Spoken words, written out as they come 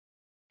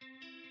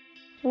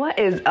What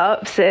is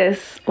up, sis?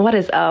 What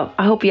is up?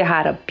 I hope you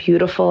had a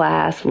beautiful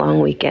ass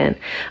long weekend.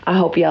 I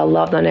hope y'all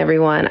loved on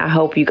everyone. I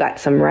hope you got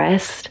some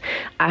rest.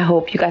 I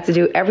hope you got to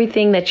do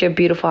everything that your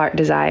beautiful heart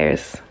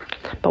desires.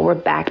 But we're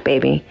back,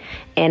 baby.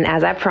 And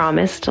as I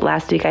promised,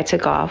 last week I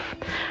took off.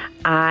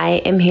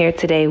 I am here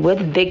today with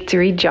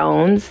Victory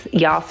Jones.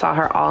 Y'all saw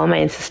her all in my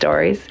Insta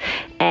stories.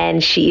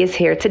 And she is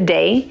here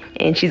today,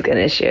 and she's going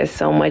to share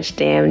so much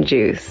damn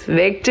juice.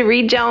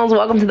 Victory Jones,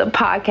 welcome to the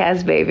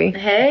podcast, baby.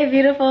 Hey,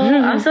 beautiful.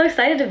 I'm so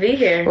excited to be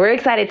here. We're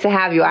excited to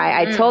have you.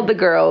 I told the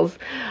girls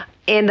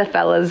and the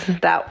fellas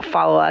that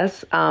follow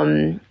us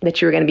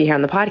that you were going to be here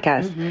on the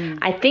podcast.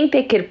 I think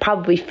they could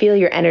probably feel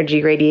your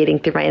energy radiating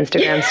through my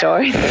Instagram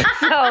stories.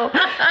 So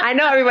I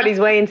know everybody's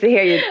waiting to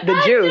hear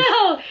the juice.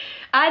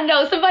 I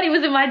know. Somebody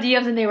was in my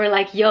DMs and they were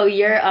like, yo,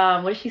 your,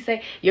 what did she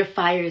say? Your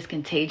fire is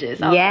contagious.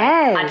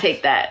 Yes. Like, I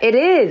take that. It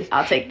is.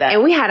 I'll take that.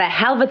 And we had a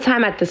hell of a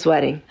time at this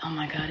wedding. Oh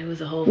my God, it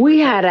was a whole... We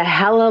had a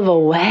hell of a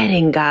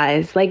wedding,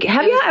 guys. Like,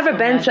 have y'all ever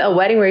been to a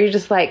wedding where you're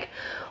just like,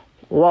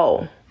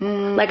 whoa?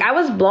 Like, I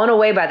was blown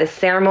away by the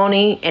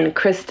ceremony and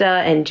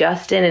Krista and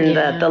Justin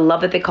and the love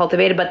that they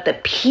cultivated. But the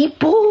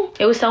people...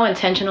 It was so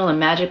intentional and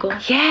magical.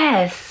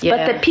 Yes. Yeah.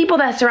 But the people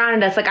that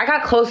surrounded us, like, I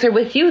got closer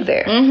with you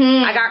there.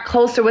 I got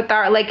closer with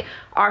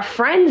our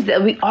friends,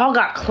 that we all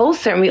got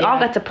closer and we all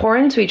got to pour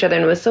into each other,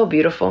 and it was so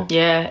beautiful.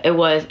 Yeah, it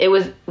was. It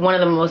was one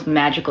of the most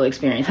magical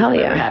experiences I've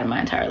ever had in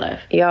my entire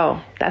life. Yo,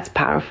 that's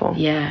powerful.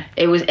 Yeah,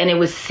 it was, and it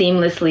was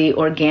seamlessly,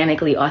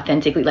 organically,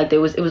 authentically, like it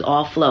was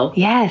all flow.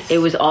 Yes. It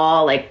was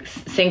all like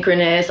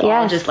synchronous,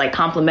 all just like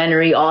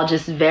complementary, all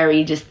just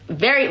very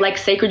like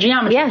sacred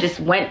geometry. Just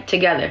went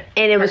together.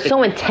 And it was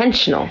so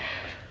intentional.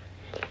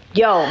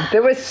 Yo,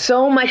 there was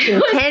so much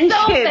intention. It was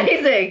so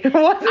amazing.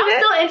 I'm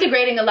still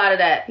integrating a lot of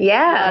that.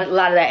 Yeah. A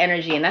lot of that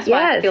energy. And that's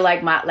why I feel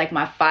like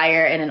my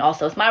fire, and then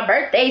also it's my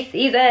birthday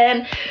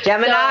season.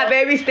 Gemini,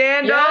 baby,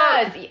 stand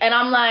up. And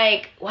I'm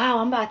like, wow,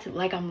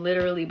 I'm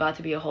literally about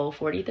to be a whole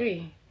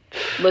 43.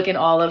 Looking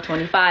all of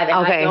 25.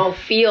 And I don't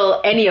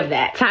feel any of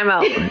that. Time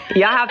out.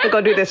 Y'all have to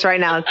go do this right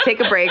now. Take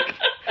a break.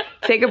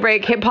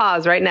 Hit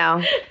pause right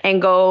now.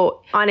 And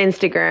go on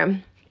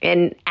Instagram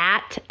and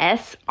at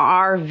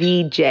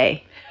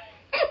SRVJ.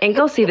 And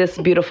go see this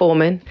beautiful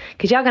woman,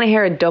 because y'all gonna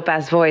hear a dope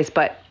ass voice,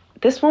 but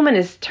this woman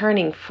is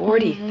turning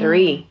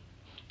 43.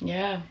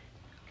 Yeah.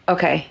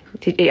 Okay.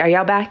 Are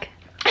y'all back?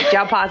 Did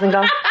y'all pause and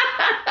go?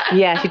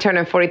 Yeah, she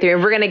turned 43.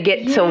 And we're gonna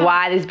get to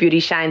why this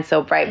beauty shines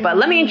so bright. But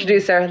let me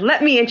introduce her.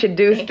 Let me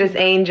introduce this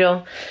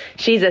angel.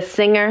 She's a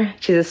singer.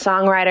 She's a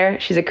songwriter.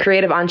 She's a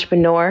creative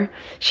entrepreneur.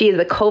 She is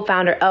the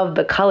co-founder of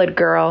The Colored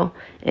Girl.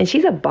 And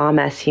she's a bomb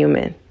ass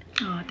human.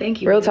 Oh,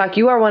 thank you. Real talk.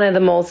 You are one of the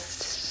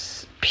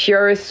most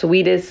pure,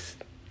 sweetest,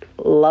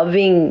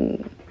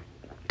 loving,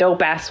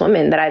 dope ass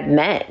women that I've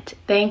met.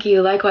 Thank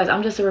you. Likewise.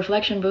 I'm just a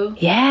reflection, boo.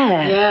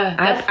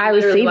 Yeah. I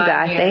received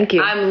that. Thank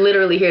you. I'm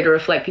literally here to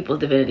reflect people's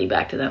divinity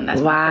back to them. That's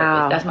my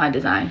purpose. That's my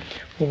design.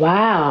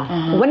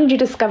 Wow. When did you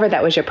discover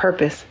that was your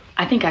purpose?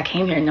 I think I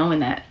came here knowing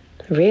that.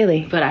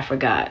 Really? But I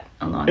forgot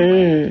along the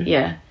way.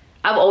 Yeah.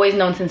 I've always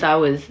known since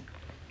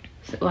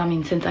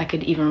since I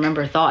could even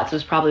remember thoughts. It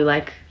was probably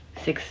like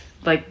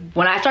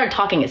when I started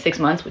talking at 6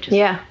 months, which is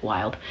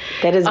wild.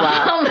 That is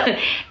wild.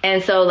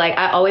 And so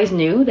I always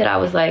knew that I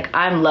was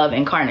I'm love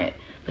incarnate.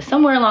 But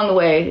somewhere along the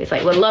way, it's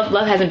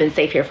love hasn't been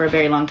safe here for a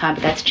very long time,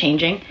 but that's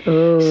changing.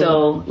 Ooh.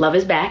 So love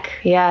is back.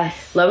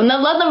 Yes. Love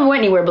never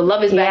went anywhere, but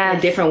love is back in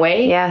a different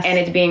way. Yes. And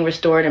it's being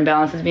restored, and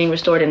balance is being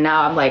restored. And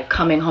now I'm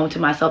coming home to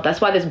myself. That's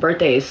why this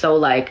birthday is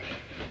so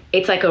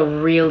it's a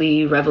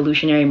really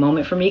revolutionary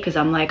moment for me, because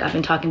I'm I've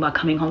been talking about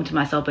coming home to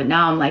myself, but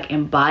now I'm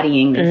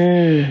embodying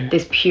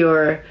this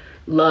pure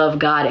love,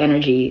 God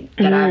energy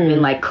that I've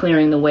been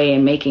clearing the way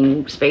and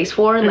making space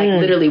for,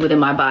 literally within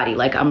my body.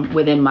 I'm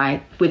within my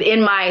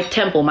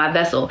temple, my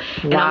vessel.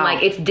 And I'm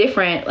it's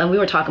different. And we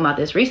were talking about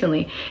this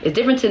recently. It's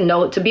different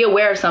to be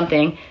aware of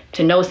something,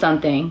 to know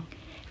something,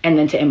 and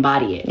then to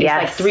embody it.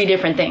 It's three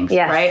different things,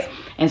 right?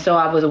 And so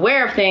I was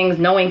aware of things,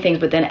 knowing things,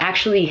 but then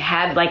actually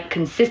have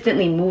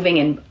consistently moving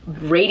and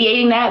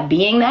radiating that,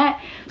 being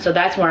that. So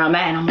that's where I'm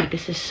at. And I'm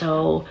this is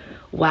so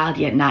wild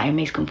yet not. It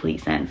makes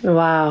complete sense.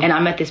 Wow. And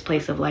I'm at this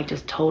place of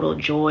just total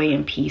joy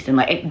and peace, and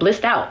it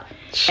blissed out.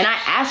 And I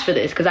asked for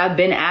this because I've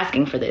been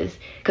asking for this,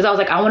 because I was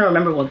I want to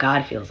remember what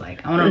God feels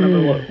like. I want to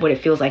remember what it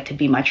feels like to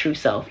be my true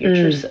self.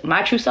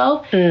 My true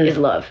self is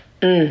love.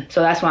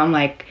 So that's why I'm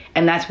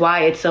and that's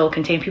why it's so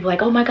contained. People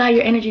oh my God,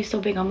 your energy is so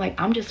big. I'm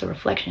I'm just a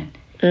reflection.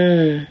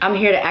 I'm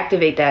here to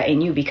activate that in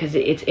you, because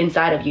it's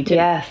inside of you too.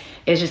 Yes.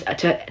 It's just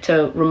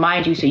to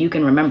remind you so you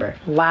can remember.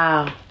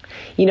 Wow.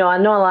 I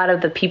know a lot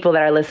of the people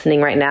that are listening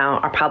right now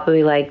are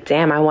probably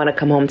damn, I want to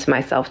come home to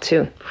myself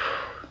too.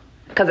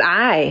 Because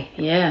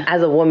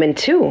as a woman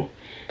too,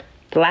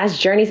 the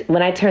last journey,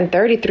 when I turned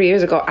 33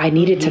 years ago, I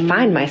needed to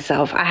find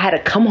myself. I had to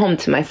come home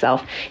to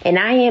myself. And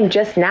I am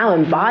just now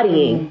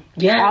embodying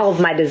all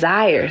of my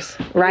desires,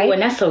 right? Ooh,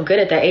 and that's so good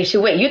at that age.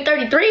 Wait, you're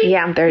 33?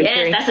 Yeah, I'm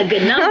 33. Yes, that's a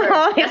good number.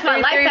 That's my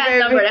lifetime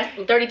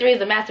number. 33 is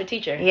the master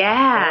teacher.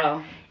 Yeah.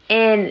 Wow.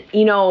 And,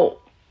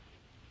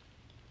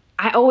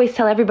 I always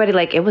tell everybody,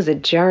 like, it was a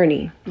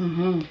journey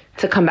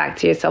to come back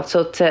to yourself.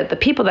 So to the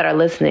people that are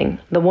listening,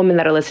 the women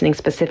that are listening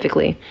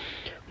specifically,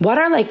 what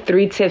are like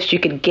 3 tips you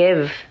could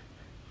give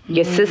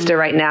your sister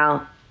right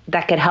now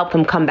that could help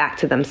them come back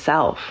to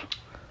themselves?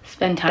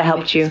 Spend time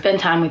with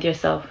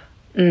yourself.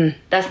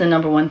 That's the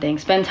number one thing.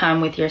 Spend time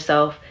with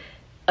yourself,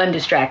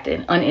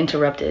 undistracted,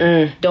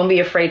 uninterrupted. Don't be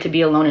afraid to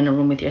be alone in a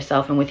room with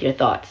yourself and with your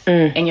thoughts.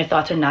 And your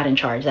thoughts are not in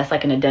charge. That's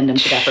like an addendum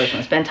to that first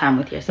one. Spend time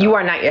with yourself. You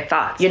are not your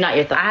thoughts. You're not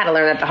your thoughts. I had to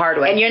learn that the hard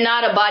way. And you're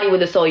not a body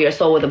with a soul. You're a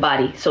soul with a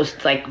body. So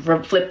it's like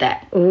flip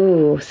that.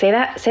 Ooh, say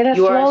that you slowly.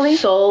 You are a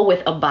soul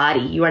with a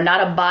body. You are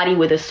not a body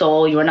with a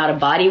soul. You are not a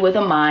body with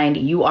a mind.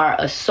 You are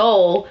a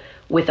soul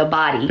with a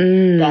body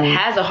that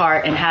has a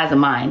heart and has a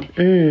mind,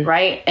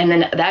 right? And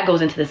then that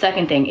goes into the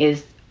second thing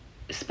is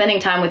spending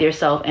time with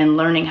yourself and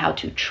learning how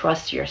to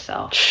trust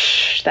yourself.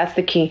 That's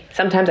the key.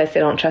 Sometimes I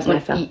still don't trust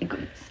myself.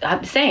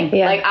 Same.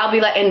 Yeah. Like I'll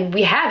be like, and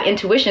we have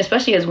intuition,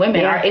 especially as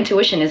women. Our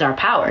intuition is our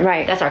power.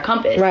 Right. That's our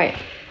compass. Right.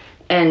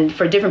 And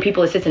for different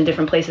people, it sits in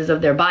different places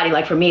of their body.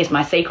 Like for me, it's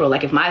my sacral.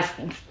 Like if my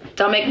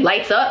stomach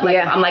lights up, like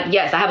I'm like,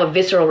 yes, I have a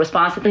visceral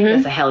response to things.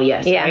 That's a hell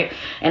yes. Yeah. Right?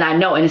 And I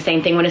know. And the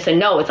same thing when it's a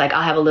no, it's like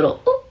I'll have a little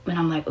oop, and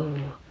I'm like,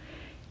 ooh.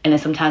 And then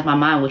sometimes my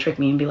mind will trick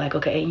me and be like,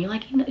 okay. And you're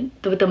like,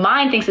 the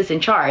mind thinks it's in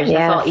charge. Yes.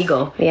 That's all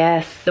ego.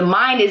 Yes. The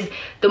mind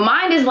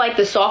is like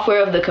the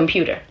software of the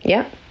computer.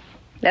 Yep.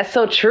 That's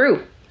so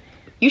true.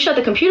 You shut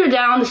the computer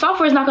down, the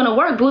software is not going to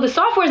work, boo. The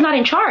software is not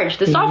in charge.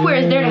 The software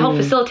is there to help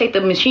facilitate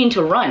the machine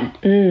to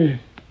run.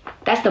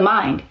 That's the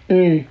mind.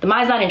 The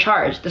mind's not in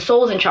charge. The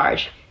soul's in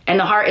charge. And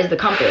the heart is the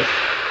compass.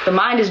 The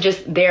mind is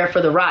just there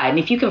for the ride. And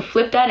if you can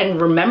flip that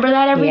and remember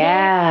that every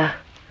day.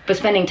 But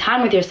spending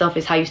time with yourself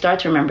is how you start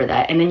to remember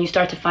that. And then you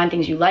start to find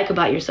things you like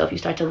about yourself. You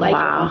start to like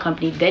your own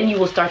company. Then you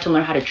will start to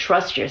learn how to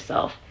trust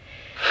yourself.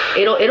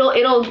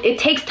 It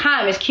takes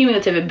time. It's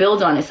cumulative. It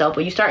builds on itself.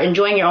 But you start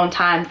enjoying your own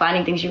time,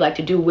 finding things you like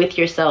to do with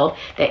yourself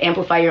that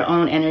amplify your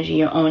own energy,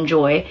 your own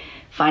joy,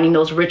 finding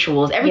those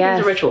rituals.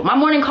 Everything's a ritual. My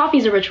morning coffee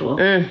is a ritual.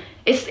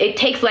 It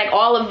takes like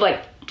all of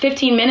like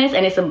 15 minutes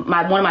and it's one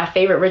of my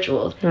favorite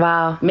rituals.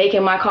 Wow.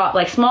 Making my coffee,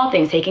 like small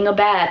things, taking a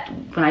bath,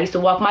 when I used to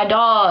walk my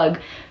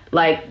dog,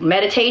 like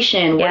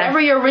meditation, whatever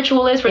your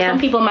ritual is. For some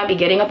people, it might be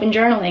getting up and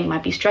journaling,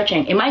 might be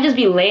stretching. It might just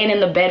be laying in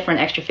the bed for an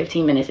extra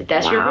 15 minutes. If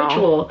that's your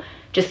ritual,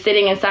 just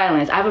sitting in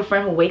silence. I have a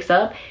friend who wakes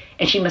up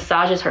and she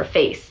massages her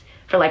face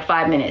for like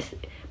 5 minutes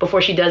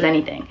before she does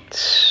anything.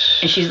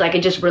 And she's like,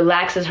 it just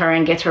relaxes her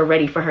and gets her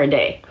ready for her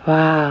day.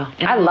 Wow.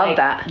 And I love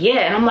that. Yeah.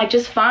 And I'm like,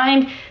 just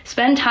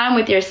spend time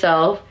with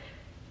yourself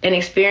and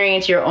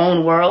experience your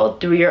own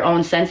world through your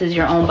own senses,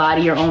 your own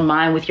body, your own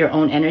mind, with your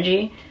own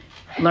energy.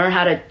 Learn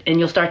how to, and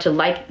you'll start to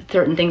like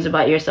certain things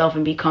about yourself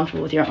and be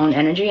comfortable with your own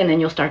energy. And then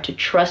you'll start to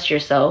trust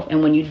yourself.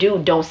 And when you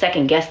do, don't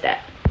second guess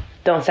that.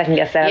 Don't second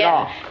guess that at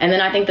all. And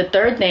then I think the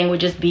third thing would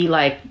just be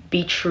like,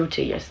 be true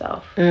to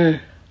yourself.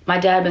 My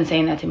dad had been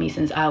saying that to me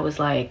since I was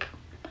like,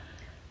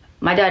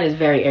 my dad is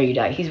very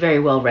erudite. He's very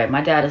well read.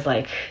 My dad is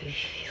like,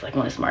 he's like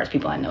one of the smartest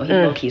people I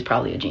know. He's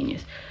probably a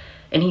genius.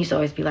 And he used to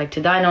always be like,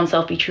 to thine own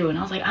self be true. And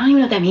I was like, I don't even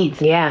know what that means.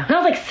 Yeah. And I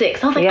was like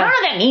 6. I was like, I don't know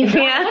what that means.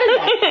 What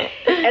is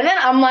that? And then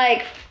I'm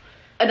like,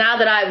 now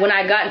that when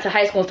I got into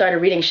high school and started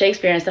reading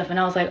Shakespeare and stuff, and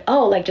I was like,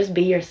 oh, like just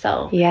be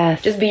yourself.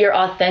 Yes. Just be your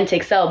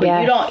authentic self.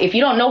 But if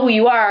you don't know who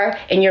you are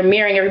and you're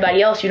mirroring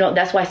everybody else,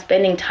 that's why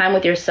spending time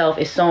with yourself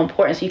is so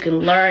important, so you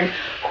can learn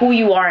who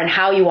you are and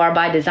how you are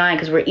by design,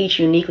 because we're each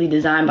uniquely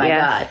designed by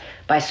God,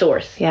 by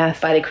source,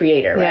 by the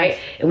creator, right?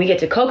 And we get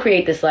to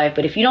co-create this life.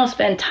 But if you don't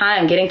spend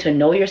time getting to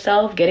know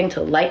yourself, getting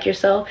to like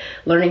yourself,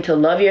 learning to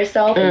love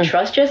yourself and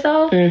trust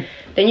yourself,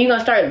 then you're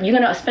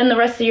gonna spend the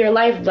rest of your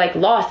life like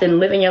lost and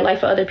living your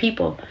life for other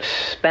people.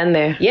 Been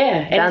there.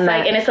 Yeah. And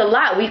and it's a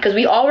lot, because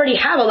we already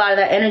have a lot of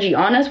that energy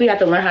on us. We have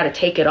to learn how to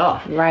take it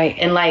off. Right.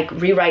 And like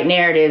rewrite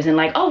narratives and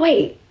like, oh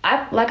wait,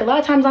 I like a lot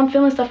of times I'm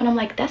feeling stuff and I'm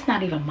like, that's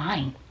not even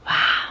mine.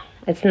 Wow.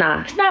 It's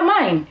not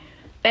mine.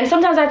 And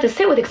sometimes I have to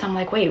sit with it, because I'm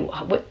like, wait,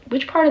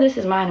 which part of this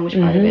is mine and which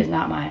part of it is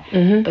not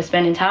mine? But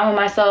spending time with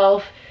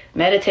myself,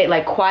 meditate,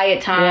 like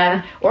quiet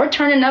time, or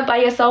turning up by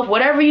yourself,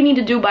 whatever you need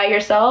to do by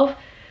yourself.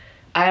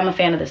 I am a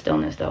fan of the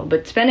stillness, though.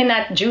 But spending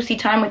that juicy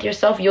time with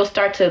yourself, you'll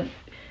start to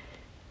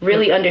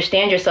really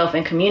understand yourself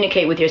and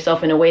communicate with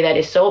yourself in a way that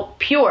is so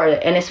pure.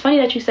 And it's funny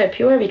that you said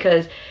pure,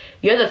 because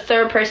you're the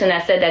third person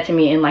that said that to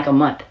me in like a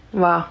month.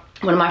 Wow.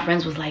 One of my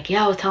friends was like,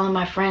 I was telling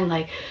my friend,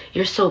 like,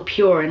 you're so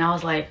pure. And I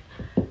was like,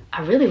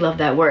 I really love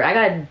that word. I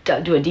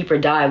gotta do a deeper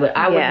dive, but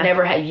I would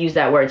never have used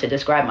that word to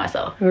describe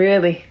myself.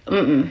 Really?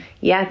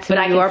 Yeah, to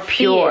me, you are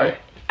pure.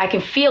 I can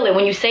feel it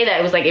when you say that.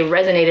 It was like it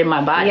resonated in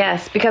my body.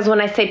 Yes, because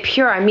when I say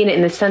pure, I mean it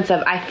in the sense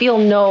of I feel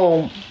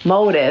no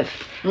motive.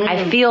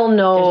 I feel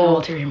no... There's no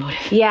ulterior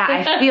motive. Yeah,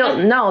 I feel...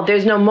 No,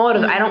 there's no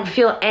motive. I don't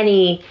feel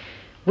any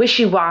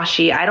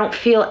wishy-washy. I don't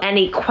feel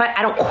any...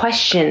 I don't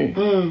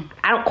question.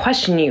 I don't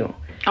question you.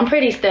 I'm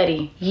pretty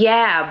steady.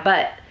 Yeah,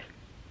 but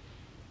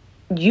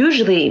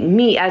usually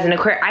me as an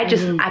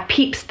Aquarius, I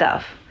peep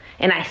stuff.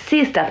 And I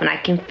see stuff and I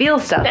can feel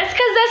stuff. That's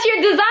because that's your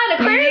design.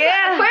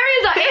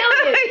 Aquarius are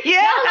aliens.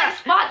 Yeah. Y'all like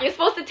Spock. You're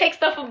supposed to take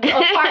stuff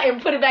apart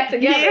and put it back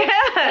together. Yeah.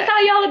 That's how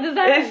y'all are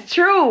designed. It's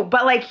true,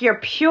 but like you're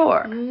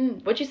pure.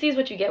 What you see is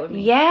what you get with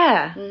me.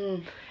 Yeah.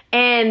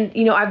 And,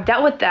 you know, I've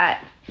dealt with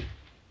that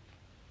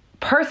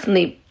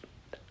personally.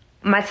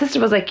 My sister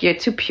was like, you're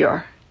too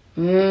pure.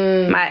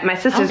 My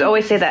sisters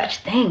always say that.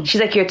 She's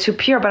like, you're too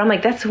pure, but I'm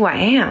like, that's who I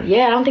am.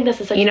 Yeah, I don't think that's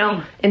a such thing. You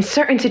know, in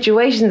certain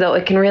situations though,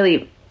 it can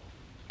really.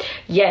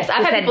 Yes,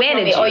 I've had people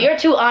tell me, oh, you're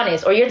too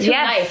honest, or you're too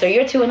nice, or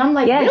you're too, and I'm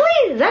like,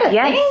 really? Is that a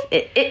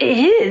thing? It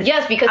is.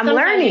 Yes, because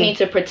sometimes you need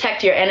to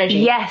protect your energy.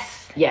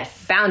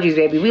 Yes. Boundaries,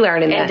 baby. We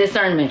learn in that. And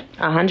discernment.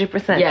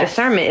 100%. Yes.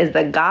 Discernment is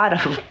the God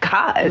of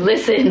God.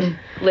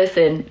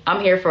 Listen,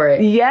 I'm here for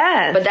it.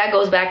 Yes. But that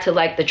goes back to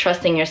like the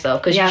trusting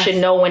yourself, because you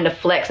should know when to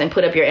flex and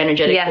put up your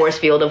energetic force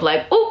field of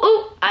like,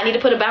 ooh, I need to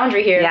put a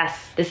boundary here. Yes.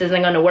 This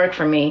isn't going to work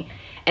for me.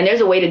 And there's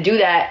a way to do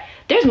that.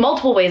 There's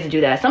multiple ways to do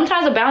that.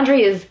 Sometimes a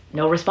boundary is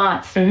no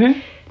response.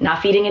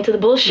 Not feeding into the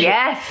bullshit.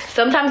 Yes.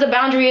 Sometimes a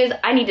boundary is,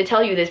 I need to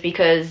tell you this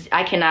because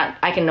I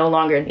can no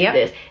longer do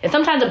this. And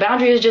sometimes a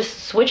boundary is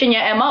just switching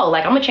your MO.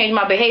 Like, I'm going to change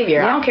my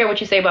behavior. I don't care what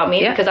you say about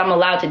me because I'm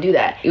allowed to do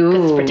that.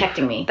 Because it's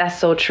protecting me. That's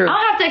so true. I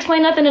don't have to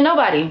explain nothing to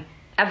nobody.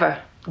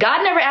 Ever.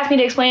 God never asked me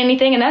to explain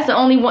anything, and that's the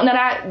only one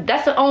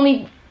that's the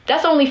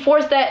only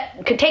force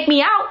that could take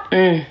me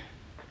out.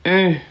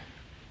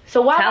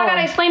 So why do I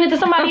gotta explain it to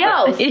somebody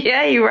else?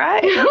 Yeah, you're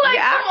right. Like, you're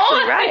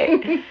absolutely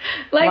right.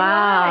 Like,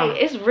 why?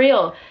 It's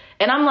real.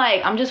 And I'm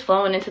like, I'm just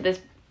flowing into this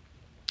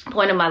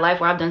point in my life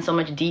where I've done so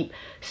much deep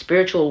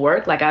spiritual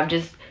work. Like, I've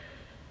just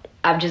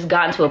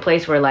gotten to a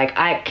place where like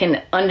I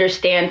can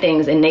understand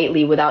things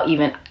innately without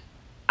even.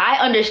 I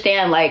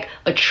understand like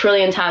 1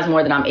 trillion times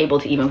more than I'm able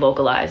to even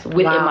vocalize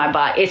within my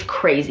body. It's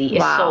crazy.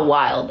 It's so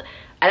wild.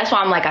 And that's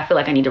why I'm like, I feel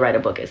like I need to write a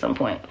book at some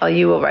point. Oh,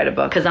 you will write a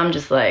book. Because I'm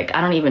just like,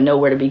 I don't even know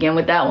where to begin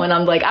with that one.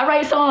 I'm like, I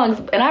write songs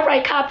and I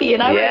write copy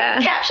and I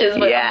write captions.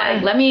 But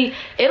I'm like,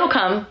 it'll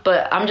come.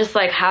 But I'm just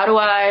like, how do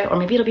I, or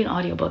maybe it'll be an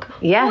audiobook.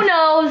 Yeah. Who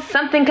knows?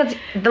 Something, because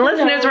the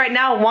listeners right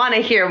now want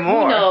to hear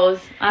more. Who knows?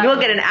 You'll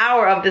get an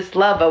hour of this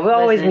love, but we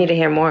always need to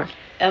hear more.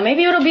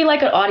 Maybe it'll be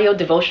like an audio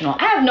devotional.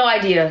 I have no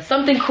idea.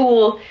 Something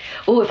cool.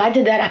 Ooh, if I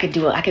did that, I could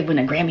win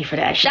a Grammy for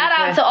that. Shout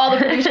out to all the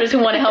producers who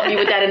want to help me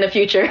with that in the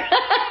future.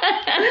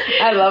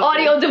 I love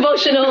audio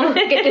devotional.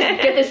 Get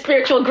this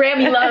spiritual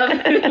Grammy love.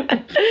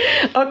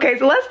 Okay,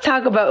 so let's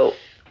talk about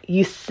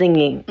you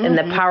singing and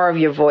the power of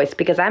your voice,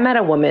 because I met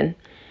a woman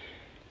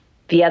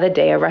the other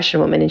day, a Russian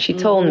woman, and she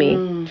told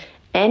me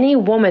any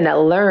woman that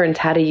learns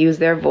how to use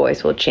their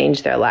voice will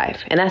change their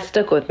life. And that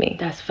stuck with me.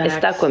 That's facts. It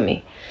stuck with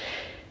me.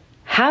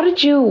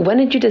 When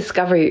did you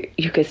discover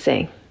you could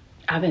sing?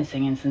 I've been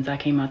singing since I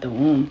came out the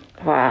womb.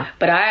 Wow.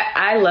 But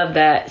I love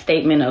that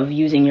statement of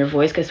using your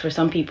voice, because for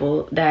some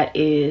people that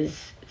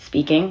is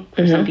speaking,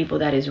 for some people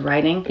that is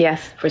writing.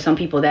 Yes. For some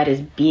people that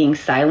is being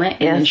silent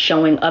and then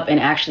showing up and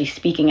actually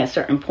speaking at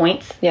certain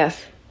points.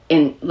 Yes.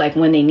 In like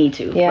when they need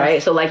to,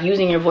 right? So like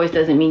using your voice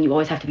doesn't mean you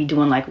always have to be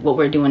doing like what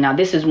we're doing now.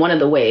 This is one of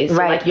the ways. So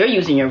like you're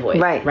using your voice,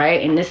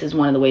 right? And this is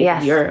one of the ways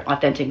of your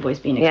authentic voice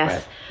being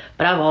expressed.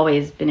 But I've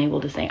always been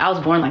able to sing. I was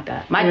born like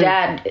that. My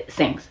dad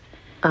sings.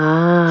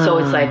 So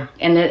it's like,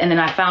 and then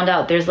I found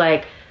out there's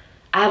like,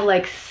 I have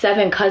like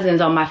 7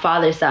 cousins on my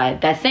father's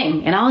side that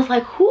sing. And I was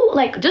like, who?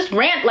 Like, just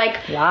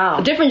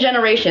different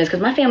generations,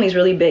 because my family's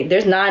really big.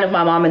 There's 9 of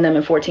my mom in them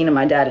and 14 of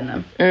my dad in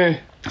them.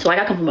 So like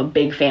I come from a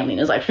big family.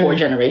 There's like 4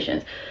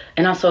 generations.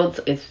 And also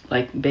it's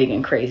like big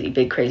and crazy,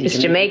 crazy. It's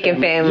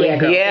Jamaican family. Yeah,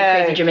 girl.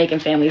 Big, crazy Jamaican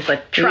family. It's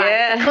like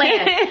tribe,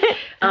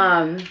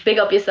 clan. Big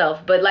up yourself.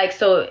 But like,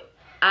 so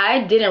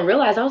I didn't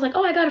realize. I was like,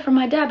 oh, I got it from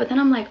my dad. But then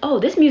I'm like, oh,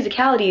 this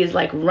musicality is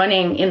like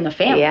running in the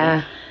family.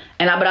 Yeah.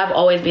 But I've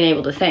always been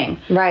able to sing.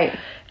 Right.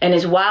 And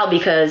it's wild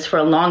because for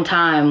a long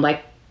time,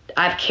 like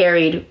I've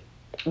carried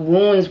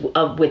wounds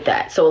with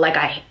that. So like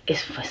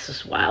it's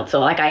just wild. So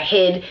like I've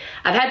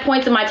had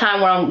points in my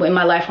time in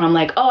my life where I'm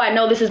like, oh, I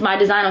know this is my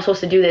design, I'm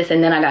supposed to do this,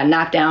 and then I got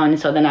knocked down, and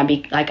so then I'd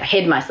be like, I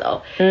hid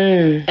myself,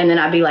 and then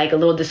I'd be like a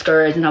little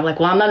discouraged, and I'm like,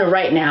 well, I'm gonna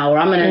write now, or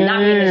I'm gonna not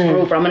be in this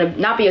group, or I'm gonna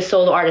not be a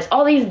solo artist,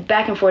 all these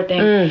back and forth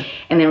things.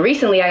 And then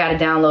recently I got a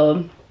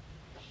download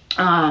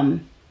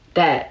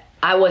that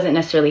I wasn't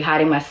necessarily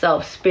hiding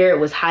myself. Spirit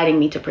was hiding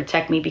me to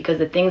protect me, because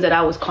the things that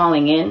I was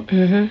calling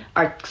in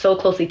are so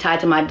closely tied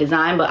to my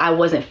design, but I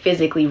wasn't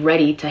physically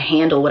ready to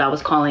handle what I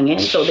was calling in.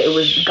 So it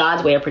was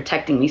God's way of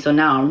protecting me. So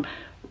now I'm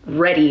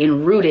ready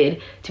and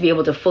rooted to be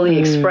able to fully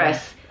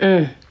express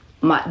the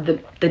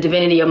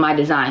divinity of my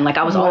design. Like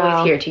I was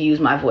always here to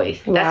use my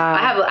voice.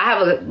 I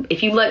have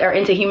if you are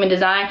into human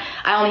design,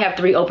 I only have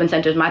 3 open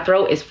centers. My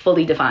throat is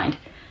fully defined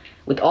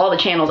with all the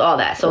channels, all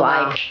that. So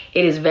like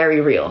it is very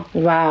real.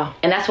 Wow.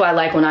 And that's why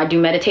like when I do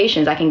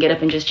meditations, I can get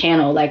up and just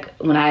channel. Like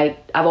when I've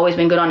always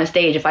been good on the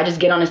stage. If I just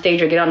get on the stage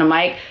or get on the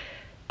mic,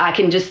 I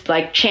can just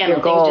like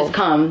channel, things just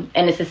come.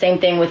 And it's the same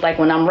thing with like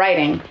when I'm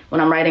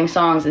writing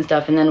songs and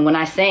stuff. And then when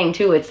I sing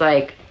too, it's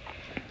like,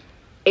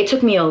 it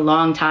took me a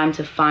long time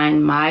to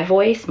find my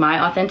voice,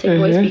 my authentic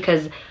voice,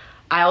 because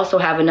I also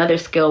have another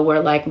skill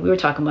where like, we were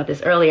talking about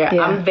this earlier.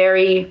 I'm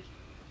very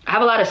I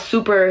have a lot of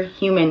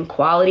superhuman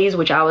qualities,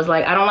 which I was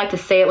like, I don't like to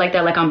say it like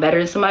that, like I'm better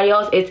than somebody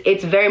else.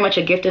 It's very much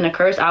a gift and a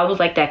curse. I was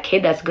like that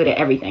kid that's good at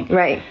everything.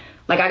 Right.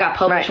 Like I got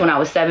published when I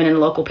was 7 in the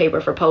local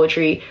paper for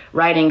poetry,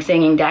 writing,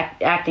 singing,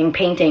 acting,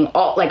 painting,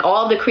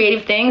 all the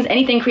creative things,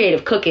 anything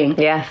creative, cooking.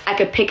 Yes. I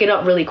could pick it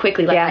up really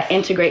quickly. Like I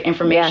integrate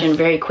information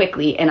very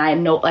quickly, and I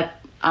know like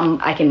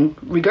I can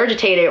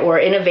regurgitate it or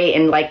innovate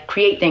and like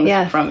create things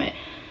from it.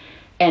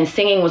 And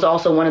singing was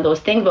also one of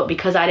those things, but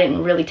because I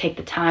didn't really take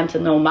the time to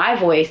know my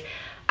voice,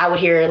 I would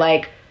hear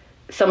like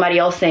somebody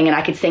else sing and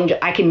I could sing,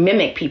 I could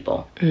mimic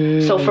people.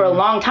 So for a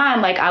long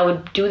time, like I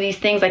would do these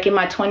things. Like in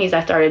my 20s,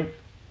 I started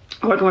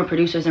working with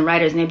producers and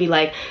writers, and they'd be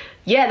like,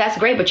 yeah, that's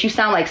great, but you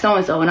sound like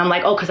so-and-so. And I'm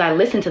like, oh, because I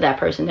listened to that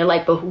person. They're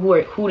like, but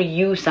who do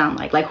you sound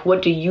like? Like,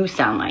 what do you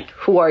sound like?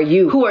 Who are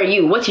you? Who are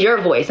you? What's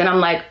your voice? And I'm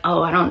like,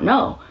 oh, I don't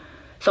know.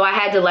 So I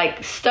had to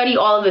like study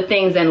all of the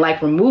things and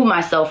like remove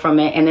myself from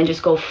it, and then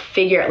just go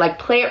figure, like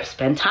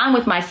spend time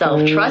with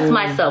myself, trust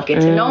myself,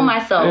 get to know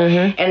myself,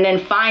 and then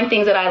find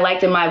things that I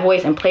liked in my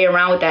voice and play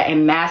around with that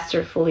and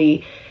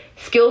masterfully,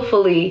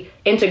 skillfully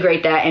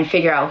integrate that and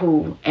figure out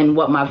who and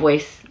what my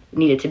voice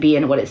needed to be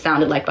and what it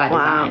sounded like by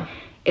design.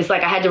 It's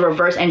like I had to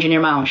reverse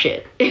engineer my own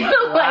shit.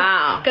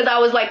 Wow. Because I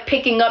was like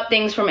picking up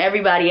things from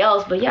everybody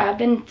else. But yeah, I've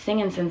been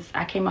singing since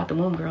I came out the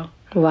womb, girl.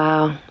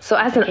 Wow. So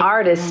as an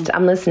artist,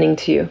 I'm listening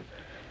to you.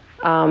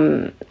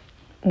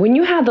 When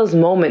you had those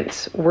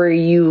moments where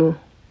you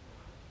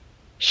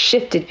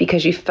shifted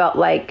because you felt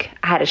like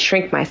I had to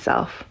shrink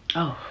myself.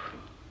 Oh.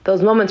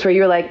 Those moments where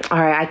you're like, all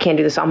right, I can't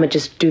do this, so I'm going to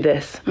just do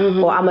this.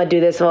 Well, I'm going to do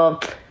this. Well,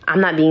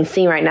 I'm not being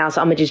seen right now,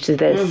 so I'm going to just do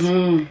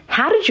this.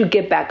 How did you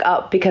get back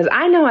up? Because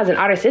I know as an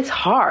artist, it's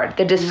hard.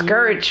 The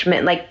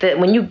discouragement, like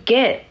when you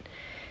get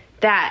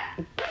that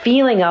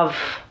feeling of,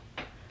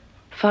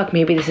 fuck,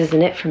 maybe this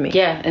isn't it for me.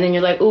 Yeah, and then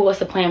you're like, ooh, what's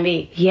the plan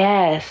B?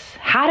 Yes.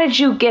 How did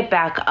you get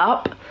back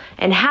up?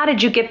 And how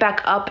did you get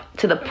back up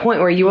to the point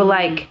where you were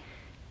like,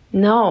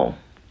 no,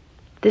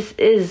 this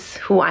is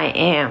who I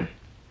am?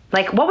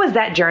 Like, what was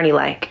that journey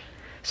like?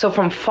 So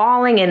from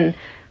falling and...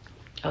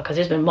 Oh, because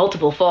there's been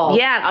multiple falls.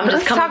 Yeah, I'm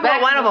just coming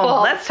back one of them.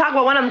 Let's talk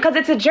about one of them because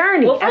it's a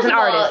journey as an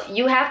artist.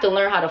 You have to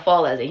learn how to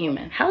fall as a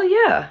human. Hell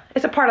yeah,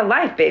 it's a part of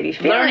life, baby.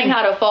 Learning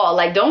how to fall,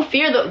 like don't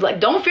fear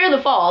the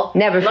fall.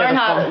 Never fear the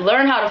fall.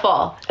 Learn how to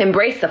fall.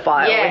 Embrace the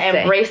fall.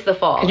 Yeah, embrace the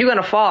fall. Because you're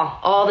gonna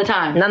fall all the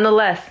time.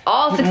 Nonetheless,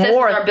 all successes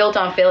are built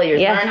on failures.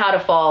 Learn how to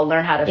fall.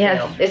 Learn how to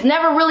fail. It's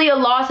never really a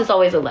loss. It's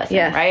always a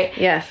lesson, right?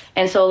 Yes.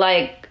 And so,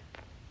 like,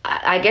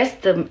 I guess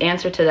the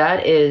answer to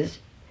that is,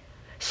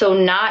 so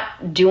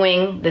not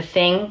doing the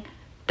thing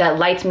that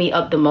lights me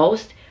up the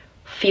most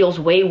feels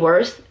way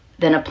worse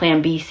than a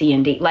plan B, C,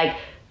 and D. Like,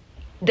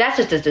 that's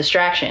just a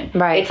distraction.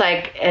 Right. It's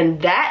like,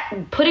 and that,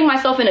 putting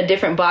myself in a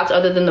different box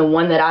other than the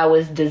one that I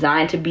was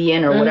designed to be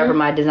in or whatever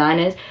my design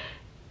is,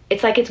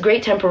 it's like, it's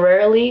great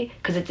temporarily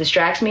because it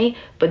distracts me,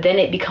 but then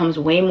it becomes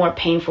way more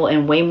painful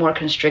and way more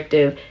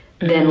constrictive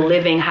than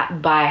living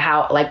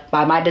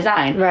by my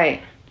design.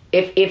 Right.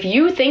 If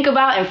you think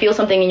about and feel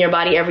something in your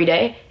body every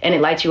day and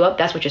it lights you up,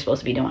 that's what you're supposed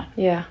to be doing.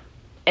 Yeah.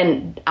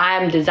 And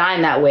I'm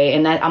designed that way,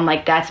 and that I'm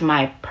like, that's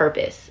my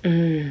purpose.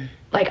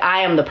 Like,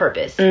 I am the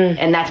purpose,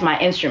 and that's my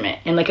instrument.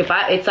 And like,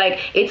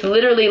 it's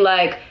literally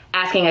like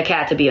asking a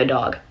cat to be a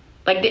dog.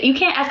 Like, you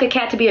can't ask a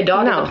cat to be a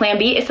dog as a plan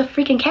B. It's a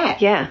freaking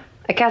cat. Yeah,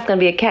 a cat's gonna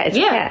be a cat. It's a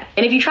cat.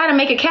 And if you try to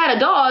make a cat a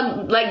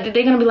dog, like,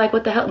 they're gonna be like,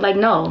 what the hell? Like,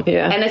 no.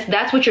 Yeah. And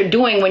that's what you're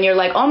doing when you're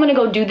like, oh, I'm gonna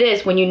go do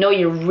this. When you know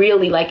you're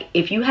really like,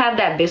 if you have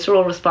that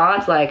visceral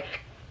response, like,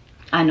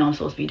 I know I'm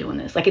supposed to be doing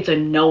this. Like, it's a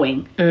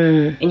knowing.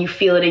 And you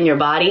feel it in your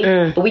body.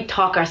 But we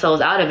talk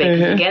ourselves out of it.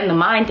 Because, again, the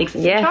mind thinks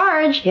it's in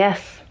charge.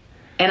 Yes.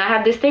 And I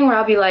have this thing where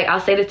I'll be like, I'll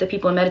say this to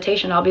people in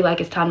meditation. I'll be like,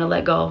 it's time to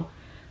let go.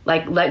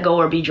 Like, let go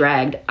or be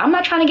dragged. I'm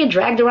not trying to get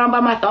dragged around by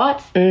my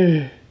thoughts.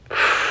 Been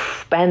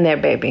there,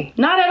 baby.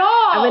 Not at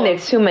all. I've been there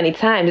too many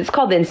times. It's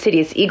called the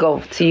insidious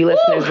ego to you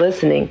listeners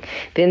listening.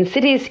 The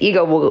insidious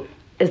ego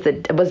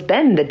was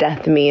been the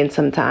death of me in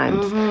some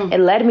times. It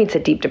led me to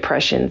deep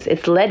depressions.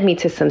 It's led me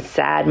to some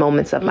sad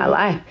moments of my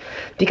life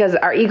because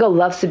our ego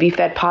loves to be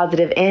fed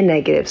positive and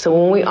negative. So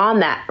when we're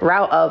on that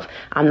route of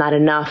I'm not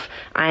enough,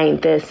 I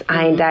ain't this,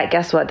 I ain't that,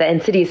 guess what? The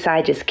insidious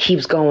side just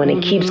keeps going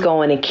and keeps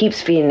going and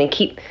keeps feeding and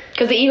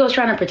because the ego is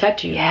trying to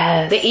protect you.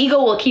 Yes. The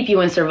ego will keep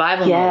you in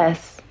survival mode.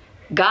 Yes.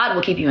 God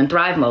will keep you in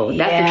thrive mode.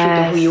 That's the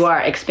truth of who you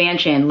are.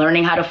 Expansion,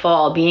 learning how to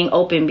fall, being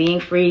open, being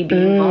free,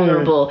 being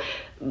vulnerable.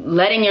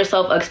 Letting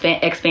yourself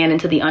expand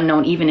into the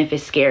unknown, even if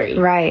it's scary.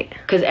 Right.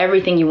 Because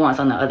everything you want's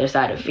on the other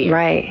side of fear.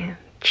 Right.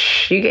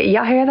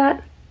 Y'all hear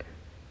that?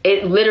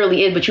 It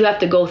literally is, but you have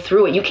to go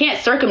through it. You can't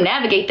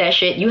circumnavigate that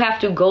shit. You have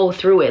to go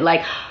through it.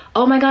 Like,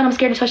 oh my God, I'm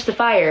scared to touch the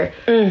fire.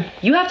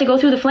 You have to go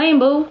through the flame,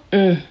 boo.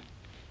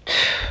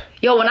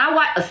 Yo, when I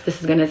watched, this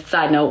is gonna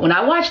side note, when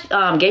I watched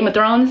Game of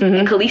Thrones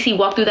and Khaleesi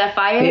walked through that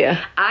fire,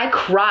 I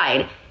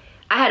cried.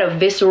 I had a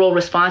visceral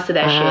response to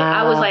that shit.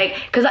 I was like,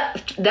 because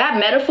that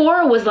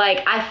metaphor was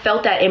like, I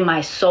felt that in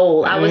my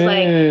soul. I was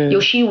like, yo,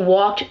 she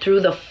walked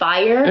through the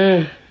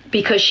fire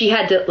because she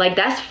had to, like,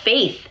 that's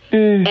faith.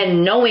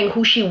 And knowing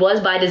who she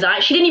was by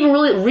design. She didn't even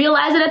really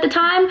realize it at the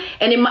time.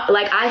 And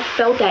I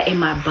felt that in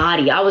my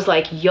body. I was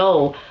like,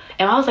 yo.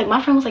 And I was like,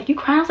 my friend was like, you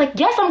crying? I was like,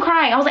 yes, I'm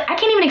crying. I was like, I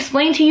can't even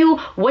explain to you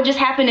what just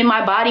happened in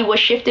my body, what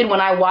shifted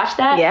when I watched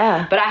that.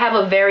 Yeah. But I have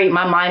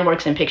my mind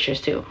works in pictures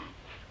too.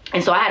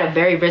 And so I had a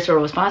very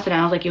visceral response to that.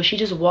 I was like, yo, she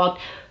just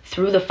walked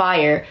through the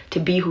fire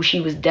to be who she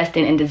was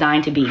destined and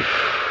designed to be.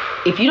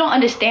 If you don't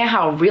understand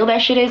how real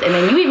that shit is, and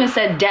then you even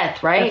said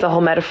death, right? That's a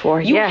whole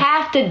metaphor. You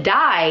have to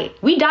die.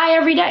 We die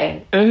every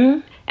day.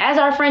 Mm-hmm. As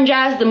our friend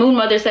Jazz, the Moon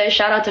Mother, says,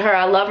 shout out to her.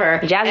 I love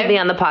her. Jazz will be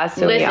on the pod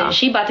soon, listen, y'all.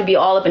 She about to be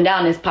all up and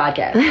down this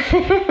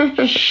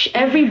podcast.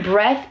 Every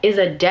breath is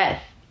a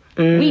death.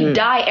 We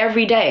die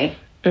every day.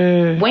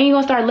 When you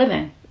gonna start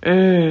living?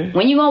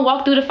 When you gonna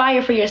walk through the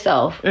fire for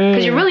yourself?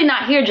 Because you're really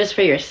not here just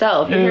for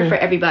yourself. You're here for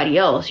everybody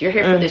else. You're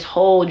here for this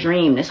whole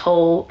dream, this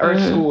whole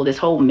Earth School, this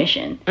whole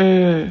mission.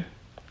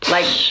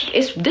 Like,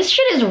 this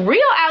shit is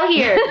real out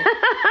here.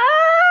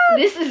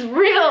 This is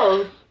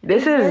real.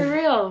 This is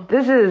real.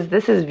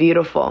 This is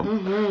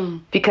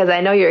beautiful. Because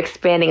I know you're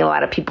expanding a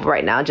lot of people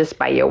right now just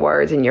by your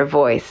words and your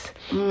voice.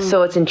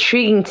 So it's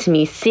intriguing to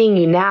me seeing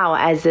you now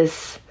as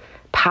this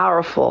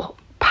powerful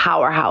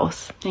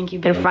powerhouse. Thank you,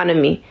 baby. In front of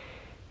me.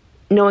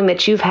 Knowing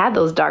that you've had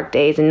those dark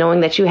days and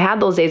knowing that you had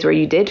those days where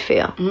you did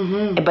fail,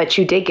 but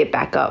you did get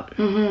back up.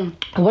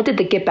 What did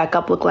the get back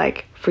up look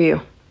like for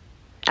you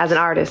as an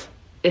artist?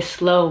 It's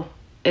slow.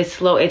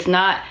 It's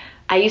not.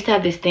 I used to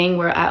have this thing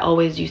where I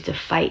always used to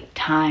fight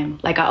time.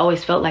 Like, I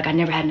always felt like I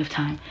never had enough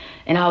time.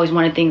 And I always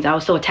wanted things. I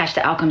was so attached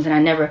to outcomes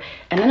and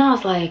then I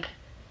was like,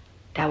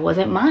 that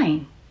wasn't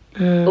mine.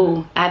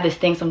 Ooh, I have this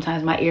thing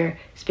sometimes, my ear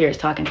spirit's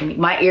talking to me.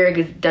 My ear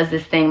does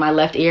this thing, my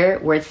left ear,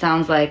 where it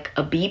sounds like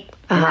a beep.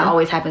 And that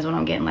always happens when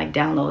I'm getting like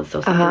downloads. So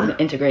something's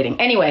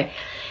integrating. Anyway,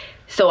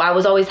 so I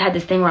always had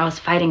this thing where I was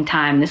fighting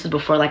time. This was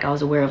before like I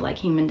was aware of like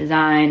human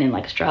design and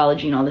like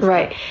astrology and all this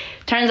stuff.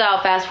 Turns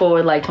out, fast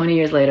forward like 20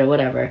 years later,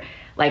 whatever.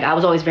 Like, I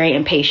was always very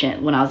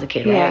impatient when I was a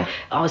kid, right?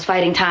 I was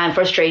fighting time,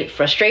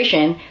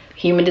 frustration,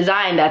 human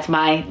design. That's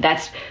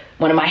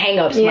one of my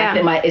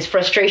hangups. Is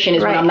frustration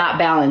is when I'm not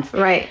balanced.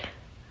 Right.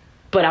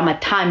 But I'm a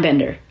time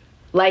bender.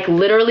 Like,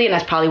 literally, and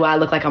that's probably why I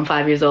look like I'm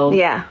 5 years old.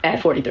 Yeah.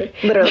 At 43.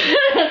 Literally.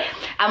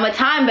 I'm a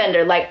time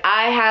bender. Like,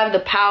 I have the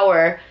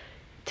power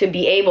to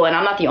be able, and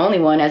I'm not the only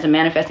one as a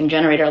manifesting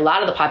generator, a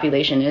lot of the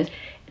population is,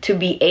 to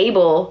be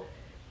able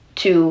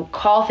to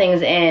call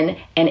things in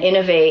and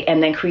innovate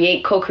and then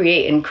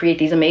co-create and create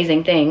these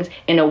amazing things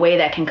in a way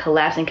that can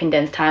collapse and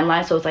condense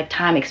timelines. So it's like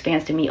time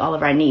expands to meet all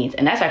of our needs.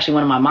 And that's actually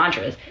one of my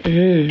mantras.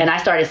 And I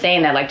started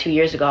saying that like 2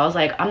 years ago. I was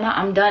like,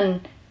 I'm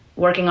done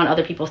working on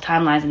other people's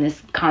timelines in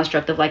this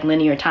construct of like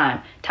linear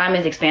time. Time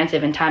is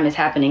expansive and time is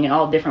happening in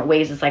all different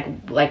ways. It's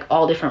like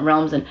all different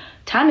realms, and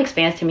time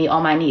expands to meet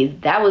all my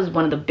needs. That was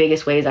one of the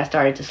biggest ways I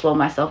started to slow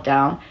myself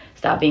down,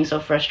 stop being so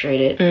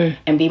frustrated,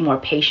 and be more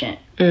patient.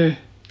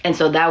 And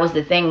so that was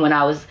the thing when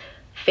I was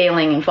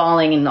failing and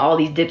falling and all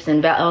these dips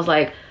and valleys. I was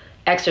like,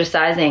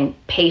 exercising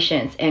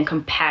patience and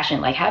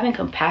compassion, like having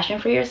compassion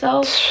for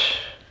yourself.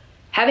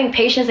 Having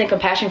patience and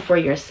compassion for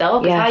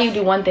yourself, because how you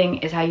do one thing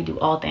is how you do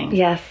all things.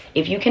 Yes.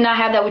 If you cannot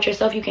have that with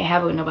yourself, you can't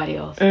have it with nobody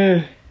else.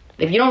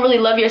 If you don't really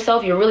love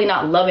yourself, you're really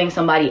not loving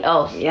somebody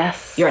else.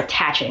 Yes. You're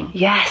attaching.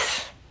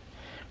 Yes.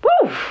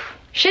 Woo!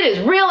 Shit is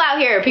real out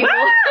here, people.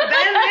 That's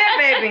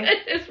it, baby.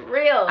 It's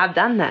real. I've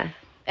done that.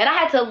 And I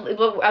had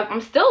to,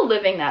 I'm still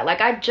living that.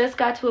 Like, I just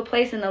got to a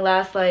place in the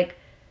last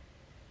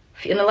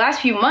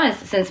few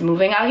months since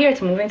moving out here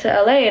to moving to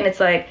LA. And it's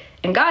like,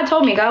 and God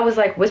was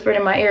like whispered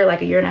in my ear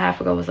like a year and a half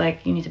ago, was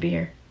like, you need to be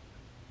here.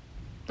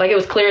 Like, it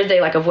was clear as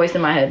day, like a voice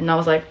in my head. And I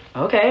was like,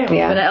 okay, I'm moving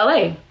to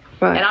LA.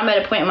 Right. And I'm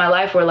at a point in my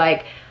life where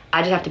like,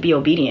 I just have to be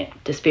obedient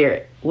to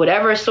spirit.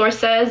 Whatever source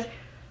says,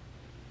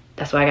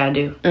 that's what I gotta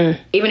do.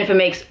 Even if it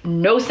makes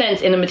no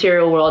sense in the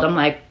material world, I'm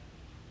like,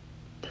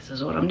 this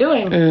is what I'm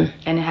doing.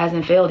 And it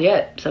hasn't failed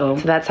yet. So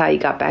that's how you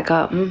got back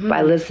up,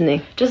 by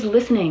listening. Just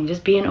listening,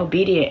 just being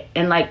obedient,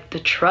 and like the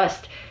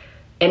trust.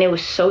 And it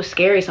was so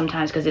scary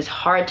sometimes because it's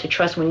hard to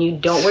trust when you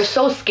don't. We're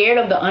so scared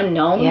of the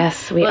unknown.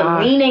 Yes, we are.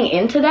 But leaning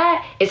into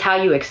that is how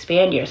you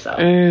expand yourself.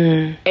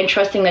 And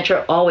trusting that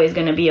you're always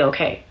going to be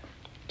okay.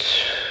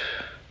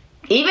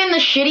 Even the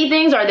shitty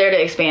things are there to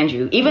expand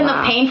you. Even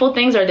the painful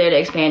things are there to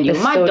expand you.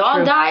 My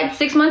dog died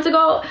 6 months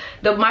ago.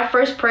 My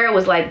first prayer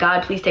was like,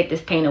 God, please take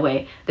this pain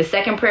away. The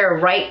second prayer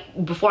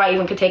right before I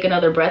even could take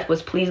another breath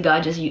was, please,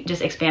 God,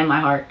 just expand my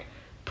heart.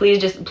 Please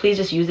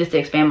just use this to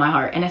expand my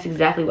heart. And that's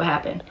exactly what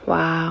happened.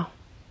 Wow.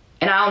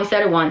 And I only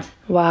said it once.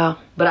 Wow.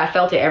 But I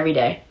felt it every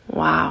day.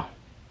 Wow.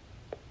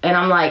 And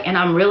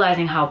I'm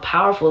realizing how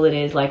powerful it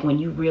is, like when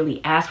you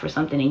really ask for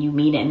something and you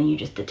mean it and then you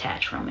just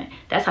detach from it.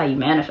 That's how you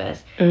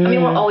manifest. I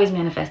mean, we're always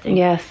manifesting.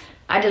 Yes.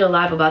 I did a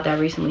live about that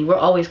recently. We're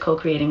always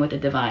co-creating with the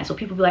divine. So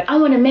people be like, I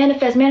want to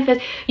manifest.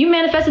 You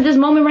manifested this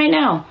moment right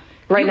now.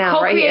 Right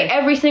now, right here. You co-create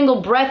every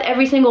single breath,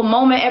 every single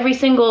moment, every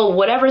single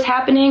whatever's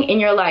happening in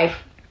your life.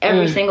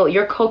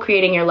 You're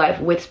co-creating your life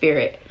with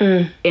spirit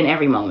in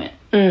every moment.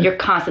 You're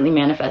constantly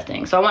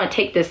manifesting. So I want to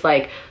take this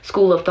like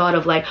school of thought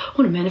of like, I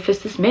want to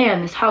manifest this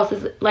man, this house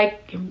is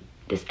like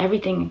this.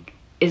 Everything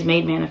is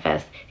made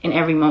manifest in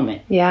every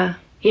moment. Yeah.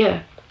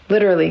 Yeah.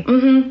 Literally.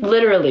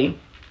 Literally.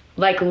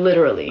 Like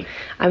literally.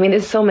 I mean,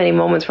 there's so many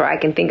moments where I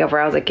can think of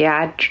where I was like,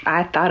 yeah,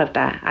 I thought of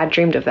that. I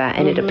dreamed of that.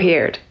 And it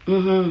appeared.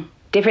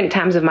 Different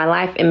times of my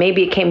life. And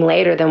maybe it came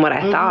later than what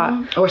I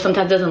thought. Or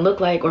sometimes doesn't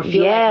look like or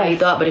feel like how you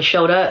thought, but it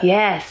showed up.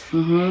 Yes.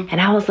 And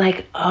I was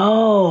like,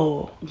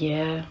 oh.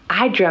 Yeah.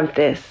 I dreamt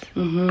this.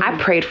 I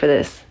prayed for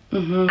this.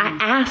 I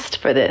asked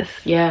for this.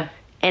 Yeah.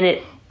 And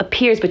it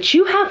appears. But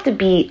you have to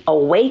be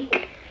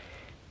awake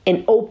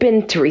and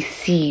open to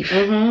receive.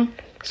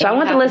 So I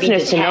want the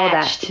listeners to know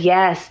that.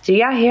 Yes. Do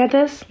y'all hear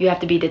this? You have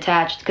to be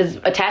detached because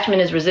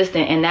attachment is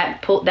resistant, and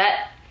that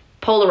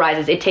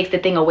polarizes. It takes the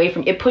thing away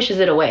from. It pushes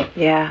it away.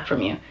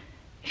 From you.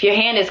 If your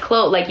hand is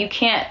closed, like you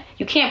can't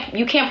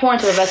pour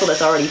into a vessel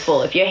that's already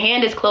full. If your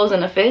hand is closed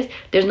in a fist,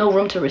 there's no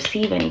room to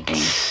receive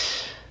anything.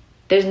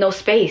 There's no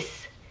space.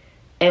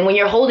 And when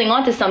you're holding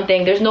on to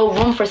something, there's no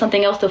room for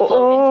something else to flow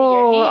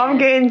into your hand. I'm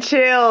getting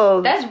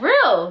chills. That's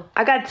real.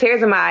 I got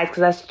tears in my eyes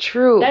because that's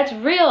true. That's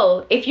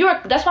real.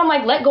 That's why I'm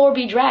like, let go or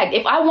be dragged.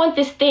 If I want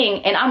this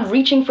thing and I'm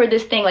reaching for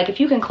this thing, like if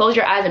you can close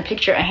your eyes and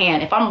picture a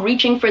hand, if I'm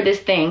reaching for this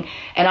thing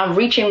and I'm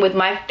reaching with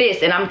my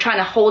fist and I'm trying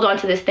to hold on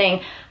to this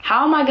thing,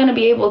 how am I going to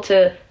be able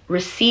to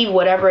receive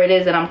whatever it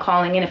is that I'm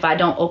calling in if I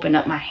don't open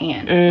up my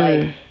hand?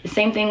 Like the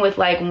same thing with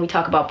like when we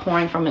talk about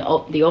pouring from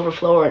the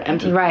overflow or an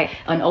empty,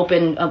 an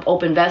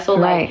open vessel.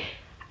 Like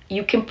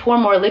you can pour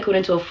more liquid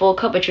into a full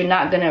cup, but you're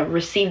not gonna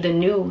receive the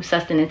new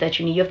sustenance that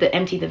you need. You have to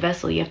empty the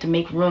vessel. You have to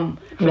make room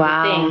for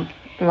the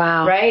thing.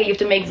 Right? You have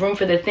to make room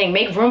for the thing.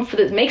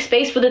 Make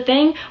space for the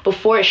thing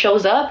before it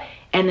shows up,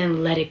 and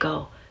then let it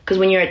go. Because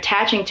when you're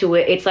attaching to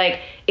it, it's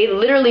like it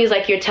literally is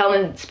like you're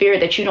telling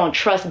spirit that you don't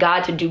trust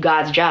God to do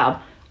God's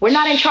job. We're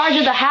not in charge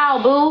of the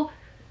how, boo.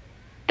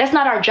 That's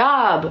not our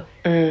job.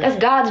 That's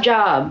God's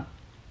job.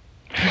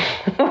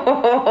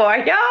 Are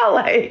y'all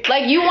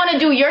like you want to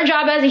do your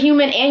job as a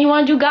human and you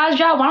want to do God's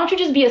job? Why don't you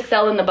just be a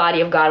cell in the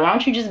body of God? Why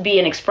don't you just be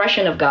an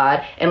expression of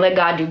God and let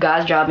God do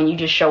God's job and you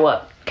just show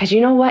up? Because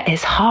you know what?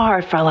 It's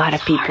hard for a lot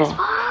of people.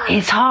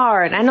 It's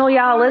hard. I know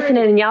y'all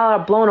listening and y'all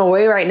are blown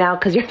away right now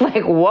because you're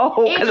like,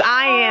 whoa, because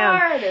I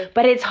am.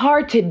 But it's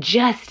hard to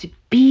just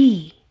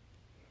be.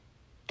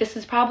 This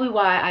is probably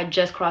why I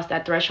just crossed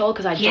that threshold,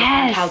 because I just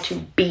learned how to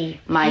be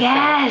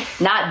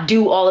myself. Not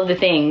do all of the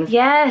things.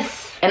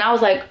 And I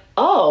was like,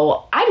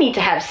 oh, I need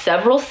to have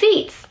several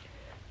seats.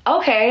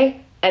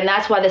 Okay. And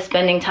that's why the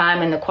spending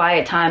time and the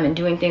quiet time and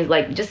doing things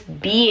like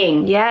just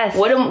being.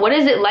 What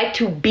is it like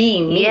to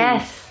be me?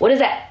 What does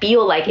that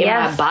feel like in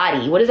my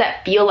body? What does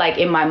that feel like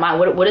in my mind?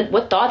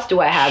 What thoughts do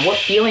I have? What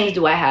feelings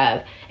do I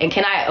have? And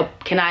can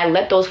I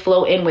let those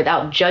flow in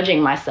without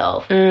judging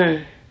myself?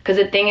 Because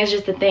the thing is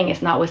just the thing.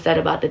 It's not what's said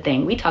about the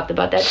thing. We talked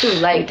about that too.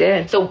 Like, we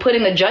did. So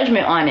putting the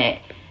judgment on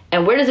it.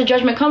 And where does the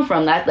judgment come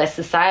from? That's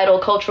societal,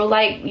 cultural.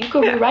 Like, you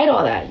could rewrite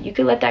all that. You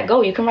could let that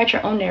go. You can write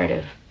your own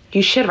narrative.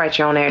 You should write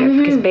your own narrative.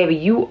 Because, baby,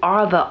 you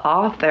are the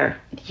author.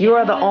 You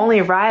are the only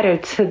writer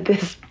to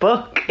this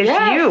book. It's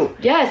you.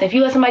 Yes. If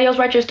you let somebody else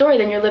write your story,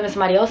 then you're living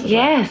somebody else's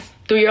life.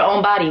 Through your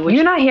own body.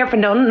 You're not here for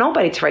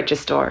nobody to write your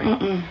story.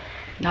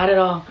 Not at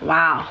all.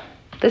 Wow.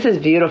 This is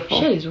beautiful.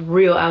 Shit is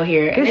real out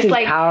here. This is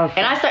like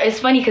powerful. And it's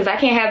funny because I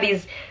can't have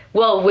these,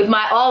 with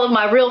all of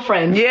my real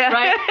friends. Right?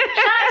 Shout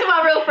out to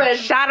my real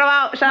friends. Shout them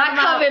out. My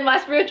coven, my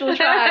spiritual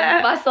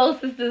tribe, my soul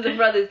sisters and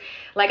brothers.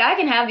 Like, I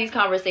can have these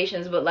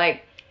conversations, but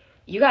like,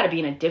 you got to be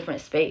in a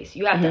different space.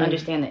 You have to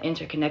understand the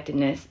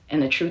interconnectedness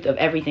and the truth of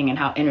everything and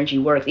how energy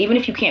works. Even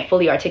if you can't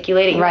fully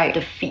articulate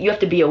it, you have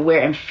to be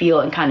aware and feel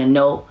and kind of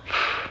know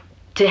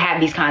to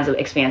have these kinds of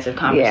expansive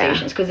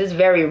conversations, because it's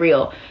very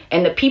real.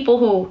 And the people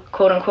who,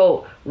 quote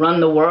unquote, run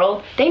the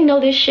world, they know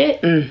this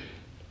shit.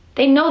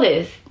 They know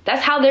this.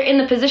 That's how they're in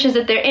the positions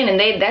that they're in. And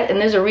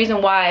there's a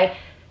reason why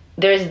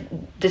there's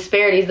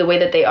disparities the way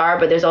that they are,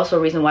 but there's also a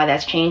reason why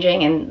that's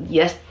changing. And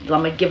yes, I'm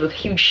going to give a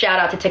huge shout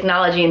out to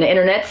technology and the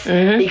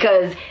internets,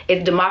 because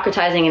it's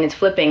democratizing and it's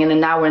flipping. And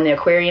then now we're in the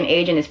Aquarian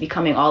age and it's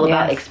becoming all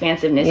about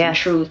expansiveness and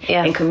truth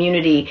and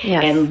community.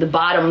 And the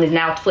bottom is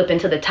now flipping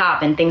to the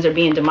top and things are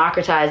being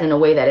democratized in a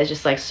way that is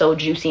just like so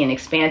juicy and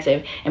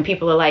expansive. And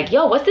people are like,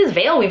 yo, what's this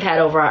veil we've had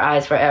over our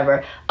eyes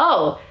forever?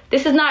 Oh,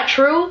 this is not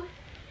true.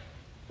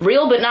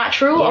 Real but not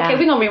true? Okay,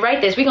 we're going to rewrite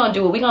this. We're going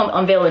to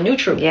unveil a new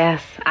truth.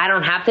 Yes. I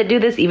don't have to do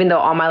this, even though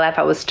all my life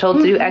I was told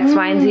to do X,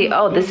 Y, and Z.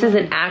 Oh, this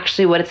isn't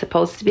actually what it's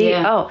supposed to be.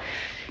 Oh.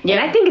 And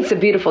I think it's a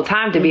beautiful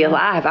time to be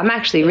alive. I'm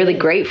actually really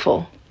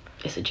grateful.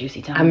 It's a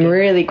juicy time. I'm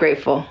really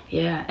grateful.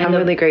 Yeah. And I'm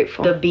really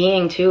grateful. The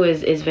being, too,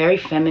 is very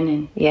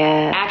feminine.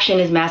 Yeah. Action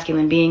is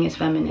masculine. Being is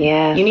feminine.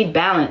 Yeah. You need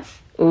balance.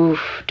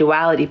 Oof,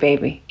 duality,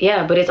 baby.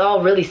 Yeah, but it's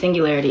all really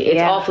singularity. It's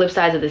all flip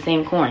sides of the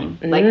same coin.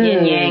 Like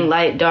yin yang,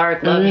 light,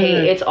 dark, love,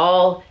 hate. It's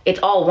all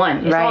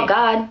one. It's all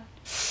God.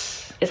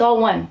 It's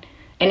all one.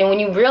 And then when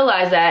you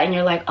realize that and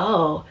you're like,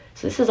 oh,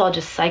 So this is all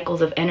just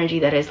cycles of energy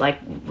that is like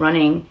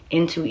running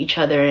into each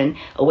other and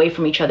away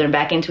from each other and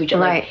back into each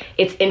other. Right. Like,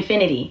 it's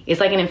infinity. It's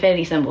like an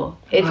infinity symbol.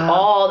 It's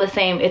all the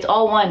same. It's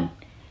all one.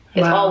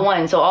 It's all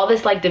one. So all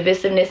this like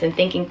divisiveness and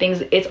thinking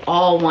things, it's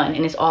all one,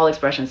 and it's all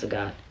expressions of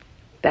God.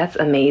 That's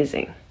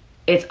amazing.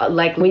 It's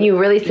like when you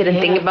really sit and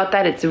think about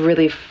that, it's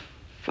really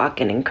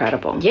fucking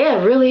incredible.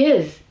 Yeah, it really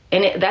is.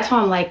 And that's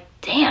why I'm like,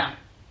 damn,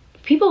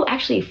 people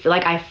actually feel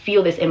like I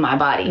feel this in my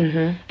body.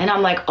 And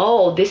I'm like,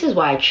 oh, this is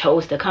why I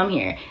chose to come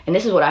here. And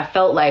this is what I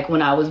felt like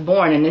when I was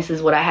born. And this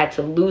is what I had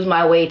to lose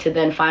my way to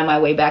then find my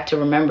way back to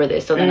remember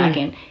this, so then I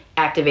can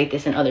activate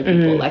this in other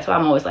people. That's why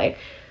I'm always like,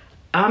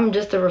 I'm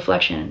just a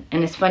reflection.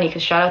 And it's funny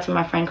because shout out to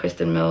my friend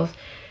Kristen Mills.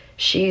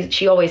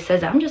 She always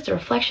says that I'm just a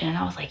reflection. And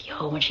I was like,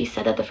 yo, when she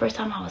said that the first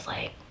time, I was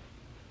like,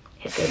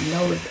 hit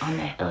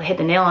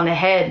the nail on the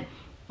head.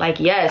 Like,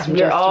 yes,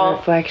 we're all a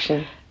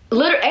reflection.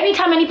 Literally,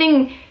 anytime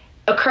anything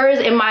occurs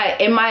in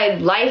my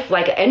life,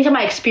 like anytime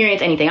I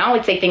experience anything, I don't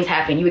like to say things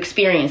happen. You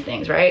experience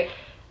things, right?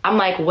 I'm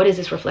like, what is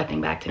this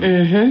reflecting back to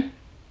me?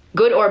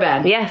 Good or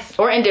bad? Yes.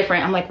 Or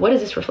indifferent? I'm like, what is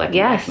this reflecting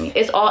back to me?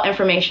 It's all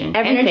information.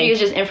 Everything. Energy is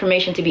just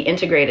information to be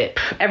integrated.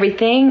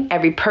 Everything,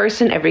 every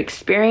person, every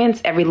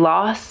experience, every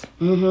loss.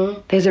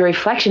 There's a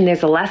reflection.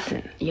 There's a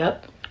lesson.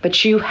 Yep.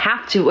 But you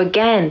have to,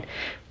 again,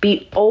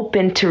 be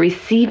open to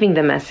receiving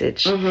the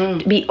message.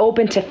 Be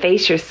open to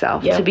face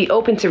yourself. To be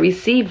open to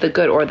receive the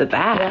good or the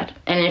bad.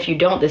 Yeah. And if you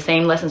don't, the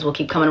same lessons will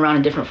keep coming around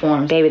in different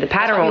forms. Baby, the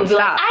pattern won't stop.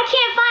 Like, I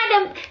can't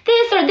find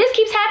this, or this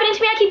keeps happening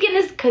to me. I keep getting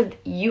this because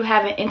you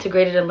haven't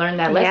integrated and learned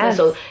that lesson.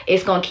 So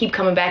it's going to keep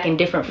coming back in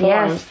different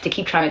forms to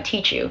keep trying to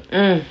teach you.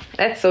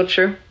 That's so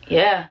true.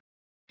 Yeah.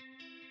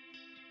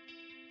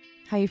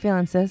 How you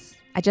feeling, sis?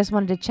 I just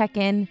wanted to check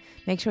in,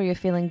 make sure you're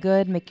feeling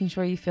good, making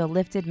sure you feel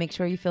lifted, make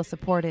sure you feel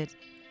supported.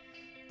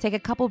 Take a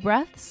couple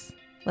breaths.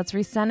 Let's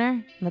recenter.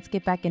 And let's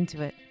get back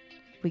into it.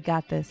 We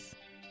got this.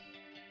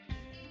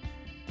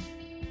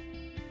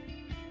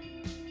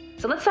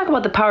 So let's talk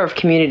about the power of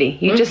community.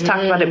 You just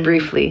talked about it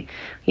briefly.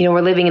 You know,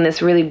 we're living in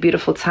this really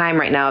beautiful time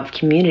right now of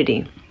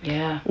community.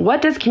 Yeah.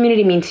 What does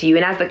community mean to you?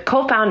 And as the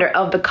co-founder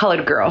of The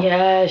Colored Girl,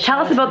 tell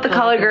us about The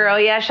Colored Girl.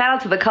 Yeah, shout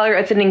out to The Colored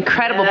Girl. It's an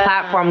incredible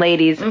platform,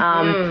 ladies.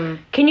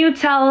 Can you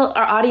tell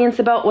our audience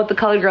about what The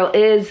Colored Girl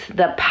is,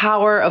 the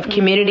power of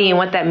community, and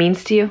what that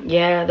means to you?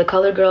 Yeah, The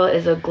Colored Girl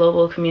is a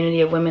global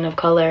community of women of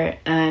color,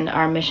 and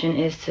our mission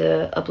is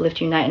to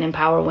uplift, unite, and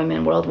empower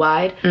women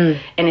worldwide. And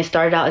it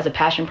started out as a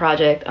passion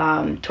project.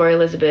 Tori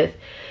Elizabeth,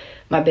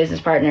 my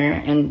business partner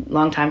and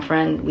longtime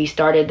friend, we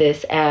started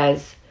this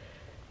as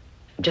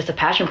just a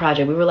passion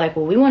project. We were like,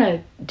 well, we want to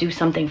do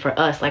something for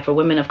us, like for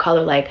women of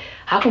color. Like,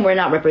 how come we're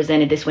not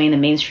represented this way in the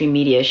mainstream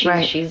media?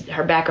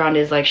 Her background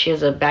is like, she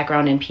has a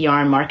background in PR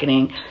and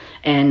marketing,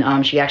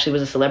 and she actually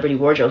was a celebrity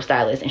wardrobe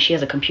stylist, and she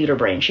has a computer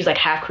brain. She's like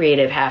half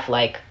creative, half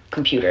like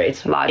computer.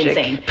 It's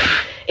insane.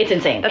 It's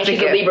insane. And she's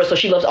a Libra, so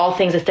she loves all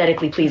things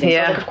aesthetically pleasing. So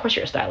I was like, of course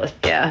you're a stylist.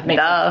 Yeah,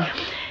 makes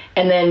sense.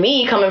 And then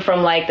me coming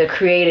from like the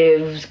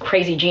creative,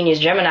 crazy genius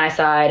Gemini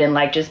side, and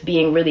like just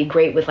being really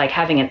great with like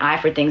having an eye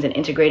for things and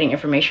integrating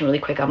information really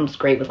quick. I'm just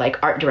great with like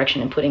art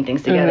direction and putting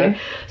things together.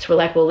 So we're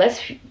like, well,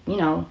 let's,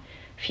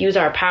 fuse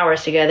our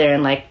powers together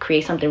and like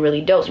create something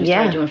really dope. So we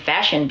started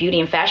doing beauty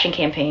and fashion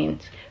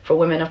campaigns for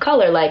women of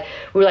color. Like,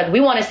 we were like, we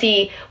want to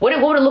see what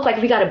would it look like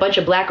if we got a bunch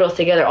of black girls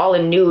together, all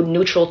in nude,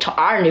 neutral to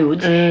our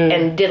nudes,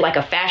 and did like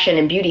a fashion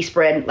and beauty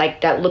spread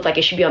like that looked like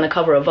it should be on the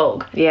cover of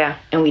Vogue. Yeah.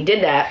 And we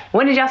did that.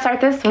 When did y'all start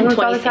this? In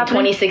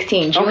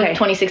 2016, June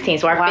 2016.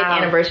 So our 5th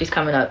anniversary is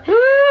coming up. Woo,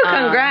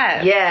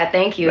 congrats. Yeah,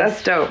 thank you.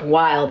 That's dope.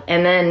 Wild.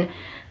 And then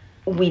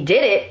we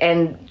did it,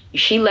 and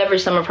she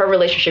leveraged some of her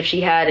relationships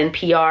she had in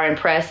PR and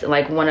press,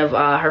 like one of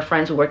her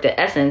friends who worked at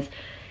Essence.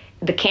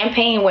 The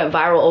campaign went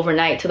viral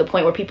overnight to the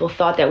point where people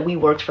thought that we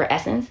worked for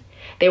Essence.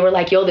 They were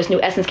like, yo, this new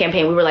Essence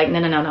campaign. We were like,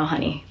 no,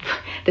 honey.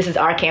 This is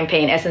our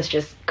campaign. Essence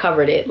just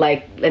covered it.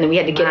 Like, and then we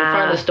had to get in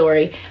front of the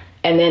story.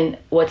 And then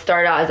what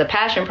started out as a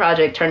passion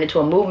project turned into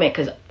a movement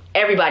because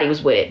everybody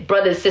was with it.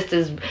 Brothers,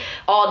 sisters,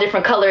 all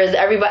different colors.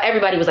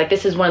 Everybody was like,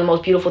 this is one of the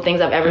most beautiful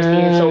things I've ever seen.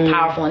 It's so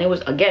powerful. And it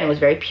was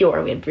very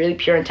pure. We had really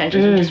pure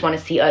intentions. We just want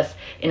to see us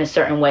in a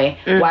certain way.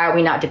 Why are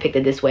we not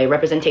depicted this way?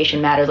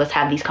 Representation matters. Let's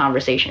have these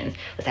conversations.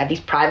 Let's have these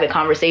private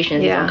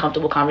conversations, these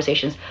uncomfortable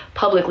conversations,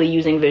 publicly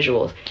using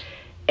visuals.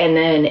 And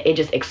then it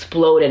just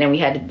exploded, and we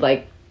had to,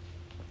 like,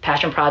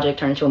 passion project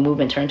turned into a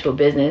movement, turned into a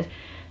business.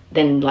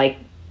 Then, like,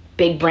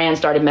 big brands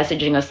started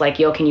messaging us like,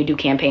 yo, can you do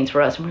campaigns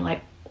for us? And we're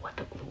like,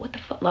 what the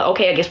fuck? Like,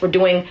 okay, I guess we're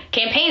doing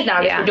campaigns now.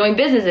 I guess we're doing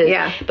businesses.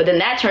 Yeah. But then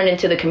that turned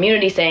into the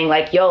community saying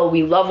like, yo,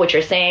 we love what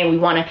you're saying. We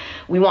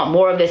want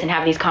more of this and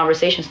have these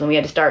conversations. So then we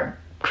had to start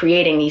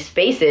creating these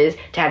spaces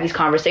to have these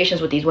conversations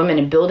with these women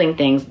and building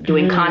things,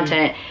 doing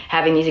content,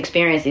 having these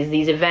experiences,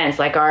 these events,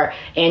 like our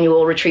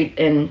annual retreat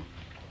in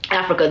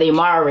Africa, the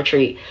Imara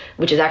retreat,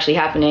 which is actually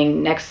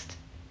happening next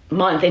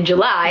month in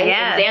July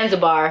in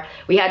Zanzibar.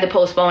 We had to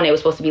postpone it. It was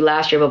supposed to be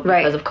last year, but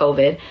because of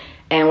COVID.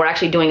 And we're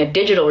actually doing a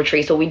digital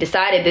retreat. So we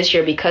decided this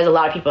year, because a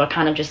lot of people are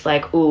kind of just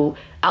like, ooh,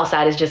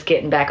 outside is just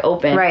getting back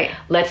open. Right.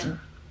 Let's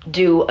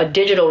do a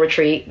digital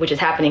retreat, which is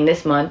happening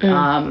this month,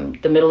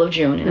 the middle of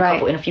June, in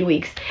a few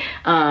weeks.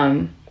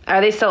 Are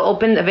they still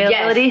open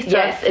availability?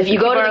 Yes. If you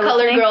go to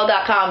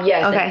thecoloredgirl.com,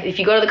 Okay. If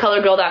you go to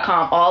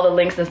thecoloredgirl.com, all the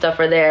links and stuff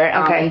are there.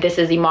 And this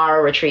is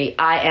Imara Retreat,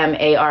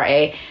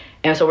 IMARA.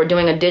 And so we're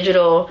doing a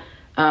digital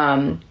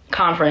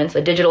conference,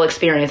 a digital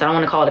experience. I don't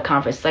want to call it a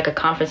conference. It's like a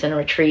conference and a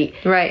retreat.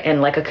 Right.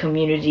 And like a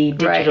community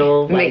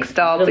digital mixed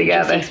all really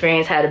together.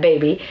 Experience. Had a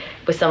baby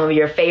with some of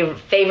your favorite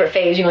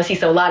faves. You're going to see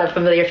a lot of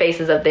familiar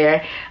faces up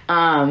there.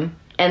 And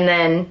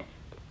then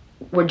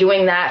we're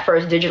doing that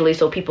first digitally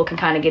so people can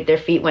kind of get their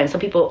feet wet. Some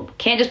people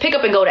can't just pick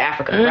up and go to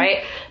Africa,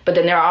 right? But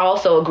then there are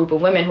also a group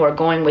of women who are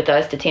going with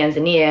us to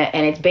Tanzania,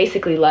 and it's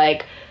basically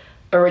like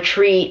a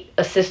retreat,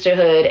 a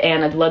sisterhood,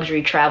 and a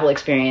luxury travel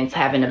experience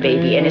having a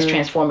baby. And it's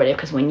transformative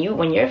because when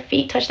your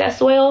feet touch that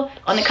soil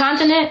on the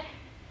continent,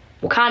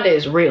 Wakanda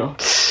is real.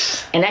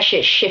 And that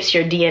shit shifts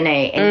your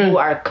DNA and you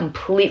are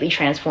completely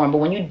transformed. But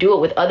when you do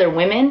it with other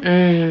women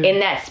in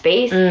that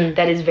space,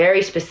 that is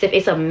very specific.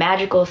 It's a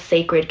magical,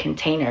 sacred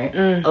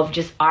container of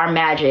just our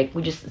magic.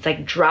 It's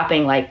like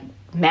dropping like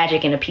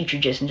magic in a petri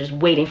dish and just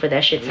waiting for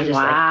that shit to just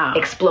like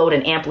explode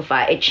and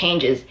amplify. It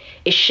changes.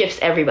 It shifts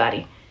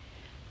everybody.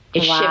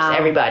 It shifts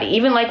everybody.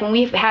 Even like when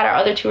we've had our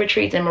other 2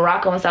 retreats in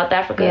Morocco and South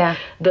Africa,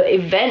 the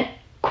event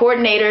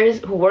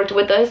coordinators who worked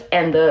with us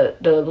and the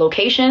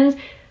locations,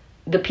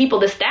 the people,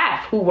 the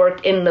staff who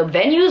worked in the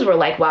venues were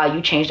like, wow,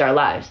 you changed our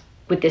lives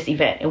with this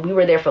event. And we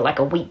were there for like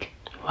a week.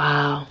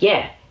 Wow.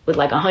 Yeah. With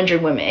like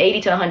 100 women, 80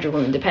 to 100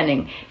 women,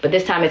 depending. But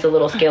this time it's a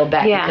little scaled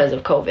back because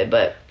of COVID.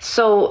 But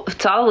so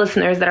to all the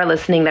listeners that are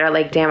listening that are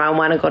like, damn, I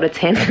want to go to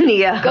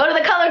Tanzania. Go to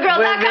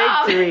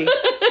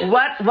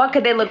thecoloredgirl.com. What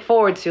could they look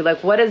forward to?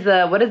 Like, what is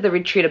the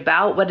retreat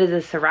about? What is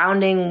the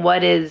surrounding?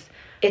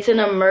 It's an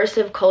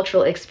immersive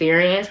cultural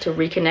experience to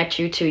reconnect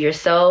you to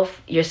yourself,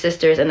 your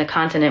sisters, and the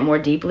continent more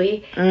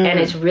deeply. And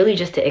it's really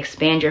just to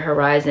expand your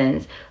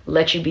horizons,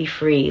 let you be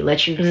free,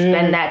 let you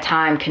spend that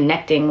time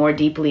connecting more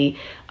deeply,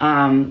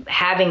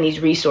 having these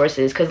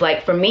resources. Because,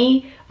 like, for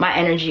me, my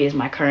energy is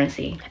my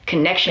currency.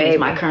 Connection is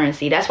my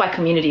currency. That's why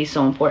community is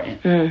so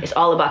important. It's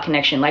all about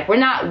connection. Like,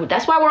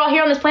 that's why we're all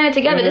here on this planet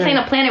together. This ain't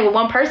a planet with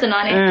one person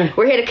on it.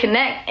 We're here to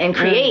connect and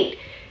create.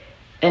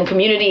 And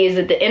community is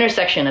at the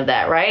intersection of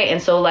that, right?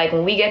 And so, like,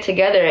 when we get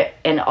together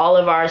and all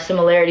of our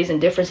similarities and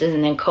differences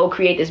and then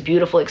co-create this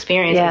beautiful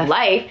experience of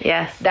life,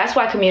 that's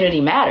why community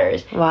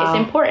matters. Wow. It's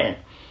important.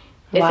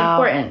 It's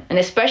important. And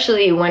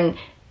especially when,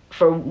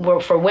 for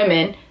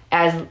women,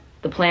 as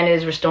the planet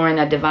is restoring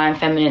that divine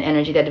feminine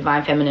energy, that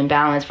divine feminine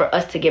balance, for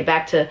us to get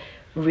back to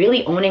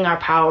really owning our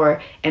power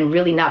and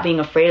really not being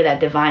afraid of that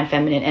divine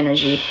feminine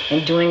energy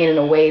and doing it in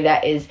a way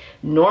that is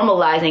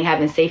normalizing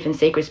having safe and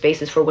sacred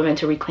spaces for women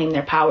to reclaim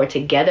their power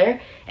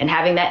together and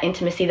having that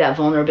intimacy, that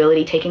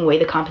vulnerability, taking away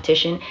the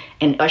competition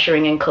and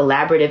ushering in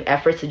collaborative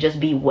efforts to just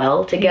be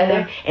well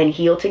together and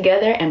heal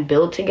together and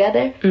build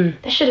together.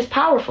 That shit is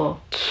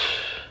powerful.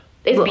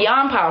 It's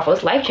beyond powerful.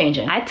 It's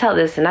life-changing. I tell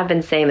this, and I've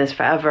been saying this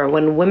forever,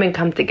 when women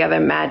come together,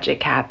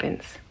 magic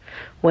happens.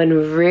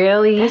 When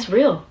really... That's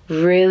real.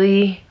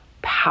 Really...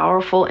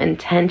 powerful,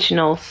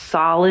 intentional,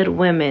 solid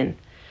women,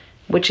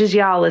 which is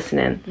y'all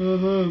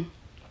listening,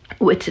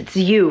 which it's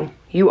you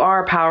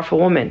are a powerful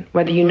woman,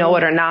 whether you know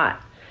it or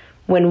not.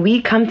 When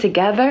we come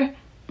together,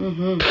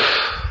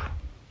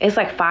 it's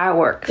like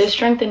fireworks. There's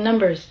strength in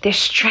numbers. There's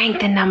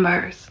strength in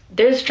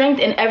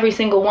every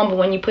single one, but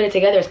when you put it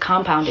together, it's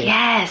compounded.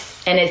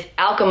 Yes. And it's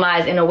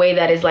alchemized in a way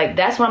that is like,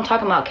 that's what I'm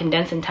talking about,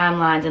 condensing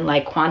timelines and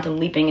like quantum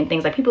leaping and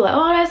things. Like, people are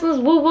like, oh, that's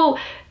woo-woo.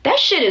 That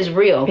shit is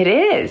real. It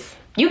is.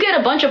 You get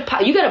a bunch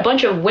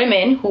of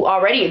women who we're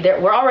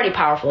already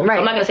powerful. Right. So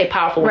I'm not going to say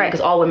powerful women because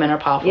all women are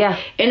powerful. Yeah.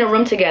 In a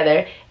room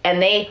together, and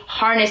they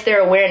harness their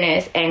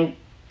awareness and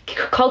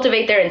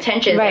cultivate their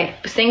intentions and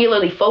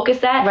singularly focus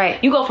that.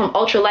 Right. You go from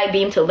ultralight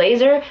beam to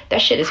laser. That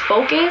shit is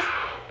focused.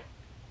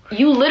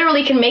 You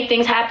literally can make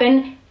things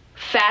happen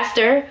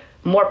faster,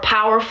 more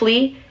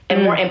powerfully,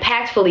 and more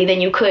impactfully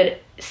than you could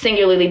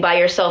singularly by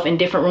yourself in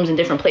different rooms in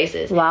different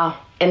places. Wow.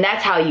 And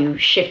that's how you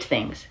shift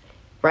things.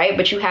 Right?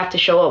 But you have to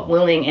show up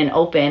willing and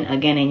open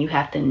again, and you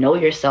have to know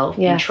yourself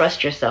and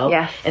trust yourself.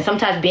 Yes. And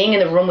sometimes being in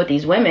the room with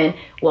these women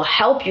will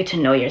help you to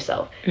know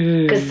yourself.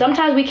 Because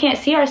sometimes we can't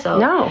see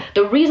ourselves. No.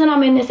 The reason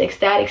I'm in this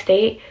ecstatic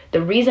state,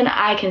 the reason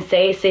I can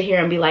sit here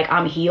and be like,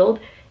 I'm healed.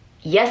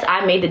 Yes,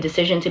 I made the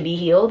decision to be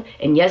healed.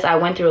 And yes, I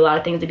went through a lot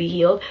of things to be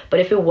healed.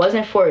 But if it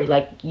wasn't for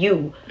like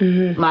you,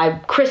 my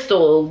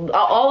Crystal,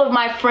 all of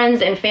my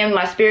friends and family,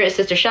 my spirit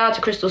sister, shout out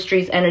to Crystal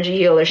Street's energy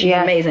healer. She's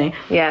amazing.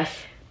 Yes.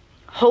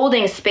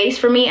 Holding space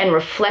for me and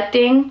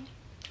reflecting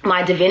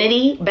my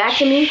divinity back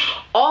to me,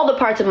 all the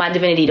parts of my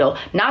divinity though,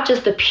 not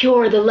just the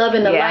pure, the love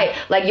and the light.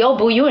 Like, yo,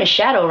 boo, you in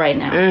shadow right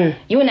now.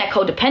 You in that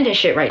codependent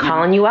shit right now.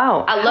 Calling you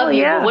out. I love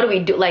you, but what do we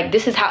do? Like,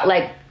 this is how,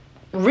 like,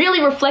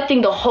 really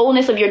reflecting the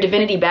wholeness of your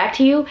divinity back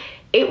to you,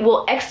 it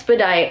will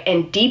expedite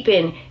and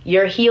deepen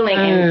your healing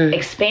and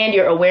expand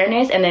your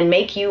awareness and then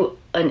make you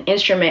an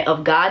instrument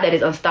of God that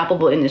is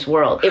unstoppable in this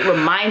world. It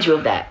reminds you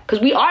of that. Because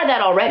we are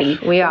that already.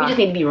 We are. We just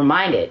need to be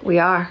reminded. We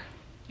are.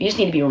 You just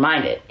need to be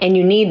reminded. And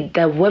you need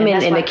the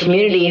women in the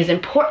community is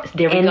important.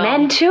 There we and go.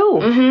 men too.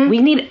 Mm-hmm.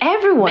 We need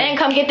everyone. Men,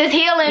 come get this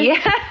healing.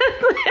 Yeah.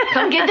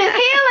 Come get this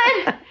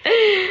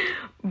healing.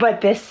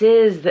 But this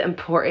is the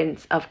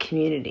importance of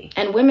community.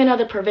 And women are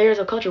the purveyors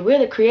of culture. We're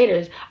the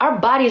creators. Our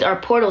bodies are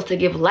portals to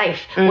give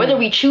life. Whether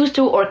we choose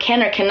to or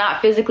can or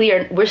cannot physically,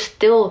 or we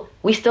still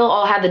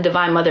all have the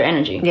divine mother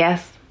energy.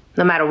 Yes.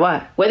 No matter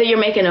what. Whether you're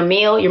making a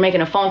meal, you're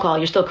making a phone call,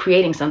 you're still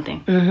creating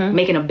something. Mm-hmm.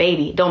 Making a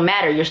baby. Don't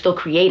matter. You're still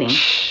creating.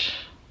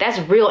 That's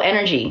real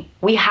energy.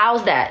 We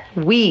house that.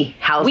 We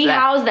house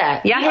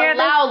that. Yeah, we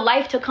allow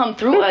life to come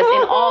through us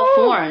in all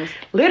forms.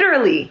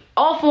 Literally.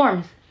 All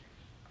forms.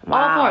 Wow.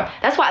 All forms.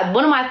 That's why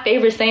one of my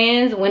favorite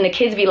sayings when the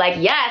kids be like,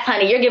 yes,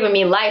 honey, you're giving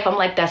me life. I'm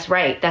like, that's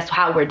right. That's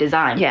how we're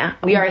designed. Yeah.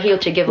 We are here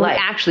to give life.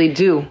 We actually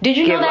do. Did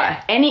you know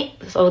that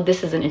so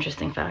this is an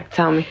interesting fact.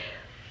 Tell me.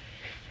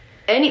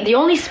 The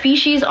only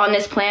species on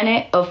this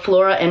planet of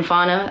flora and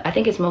fauna, I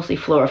think it's mostly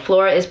flora.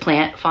 Flora is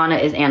plant, fauna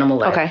is animal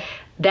life. Okay.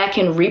 That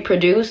can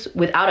reproduce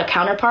without a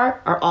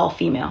counterpart are all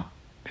female.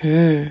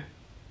 Y'all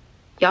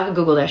can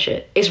Google that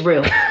shit. It's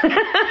real.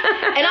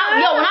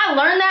 And when I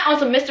learned that on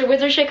some Mr.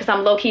 Wizard shit, because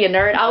I'm low-key a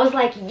nerd, I was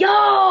like,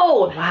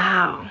 yo!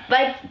 Wow.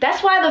 Like,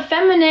 that's why the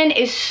feminine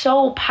is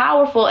so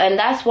powerful, and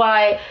that's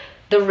why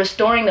the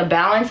restoring the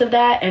balance of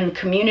that and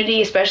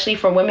community, especially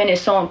for women, is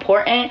so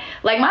important.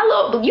 Like, my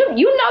little, you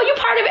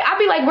part of it. I'd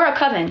be like, we're a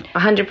coven.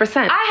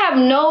 100%. I have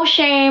no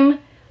shame.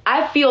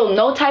 I feel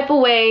no type of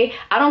way.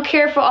 I don't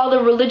care for all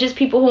the religious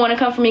people who want to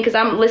come for me, because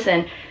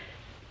listen,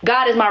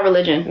 God is my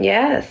religion.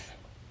 Yes.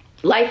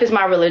 Life is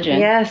my religion.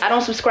 Yes. I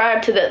don't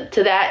subscribe to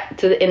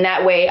that in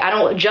that way. I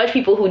don't judge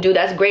people who do.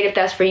 That's great if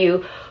that's for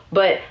you.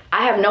 But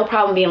I have no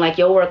problem being like,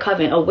 yo, we're a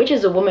coven. A witch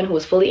is a woman who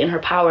is fully in her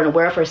power and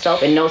aware of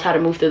herself and knows how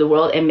to move through the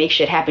world and make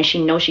shit happen.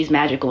 She knows she's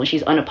magical and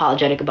she's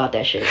unapologetic about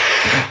that shit.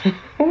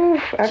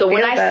 So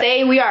when I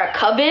say we are a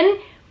coven,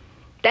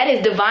 that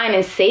is divine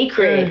and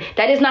sacred.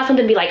 That is not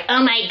something to be like,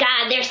 oh my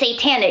God, they're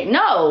satanic.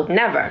 No.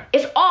 Never.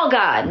 It's all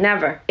God.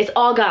 Never. It's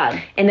all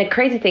God. And the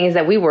crazy thing is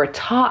that we were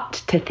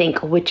taught to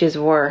think witches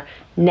were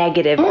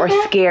negative or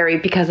scary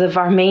because of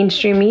our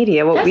mainstream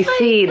media, what we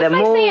see, the movies.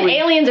 That's like saying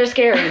aliens are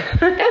scary.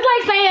 That's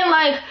like saying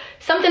like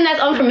something that's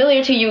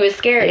unfamiliar to you is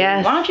scary.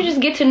 Yes. Why don't you just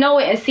get to know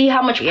it and see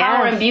how much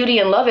power and beauty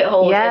and love it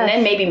holds, and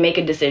then maybe make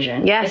a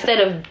decision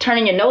instead of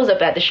turning your nose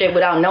up at the shit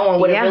without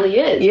knowing what it really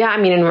is. Yeah, I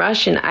mean, in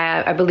Russian,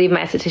 I believe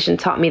my esthetician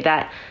taught me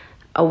that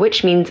a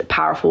witch means a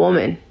powerful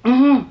woman.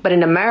 Mm-hmm. But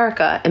in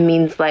America, it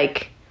means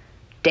like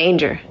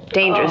dangerous.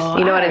 You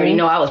know what I mean? You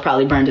know, I was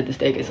probably burned at the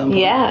stake at some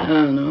point. Yeah. I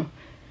don't know.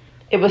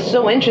 It was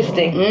so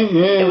interesting. Mm-hmm.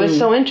 It was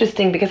so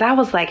interesting because I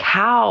was like,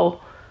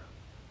 how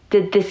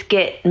did this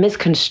get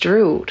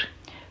misconstrued?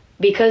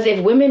 Because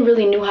if women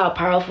really knew how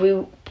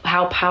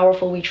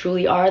powerful we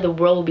truly are, the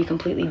world would be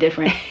completely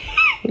different.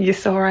 You're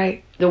so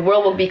right. The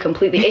world will be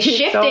completely... It's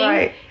shifting. So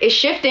right. It's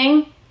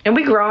shifting. And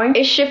we're growing.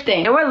 It's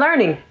shifting. And we're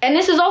learning. And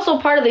this is also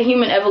part of the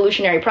human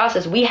evolutionary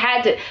process. We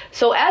had to...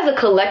 So as a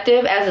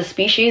collective, as a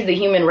species, the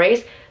human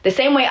race... The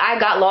same way I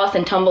got lost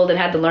and tumbled and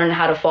had to learn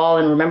how to fall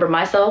and remember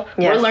myself,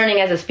 we're learning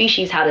as a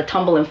species how to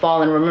tumble and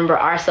fall and remember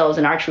ourselves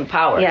and our true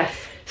power. Yes.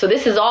 So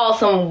this is all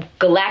some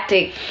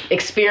galactic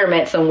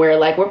experiment somewhere.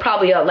 Like, we're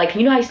probably, like,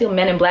 you know how you see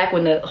Men in Black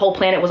when the whole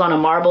planet was on a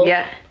marble?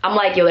 Yeah. I'm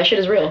like, yo, that shit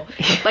is real.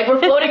 Like,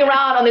 we're floating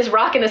around on this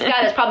rock in the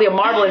sky that's probably a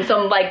marble in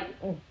some, like,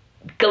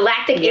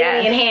 galactic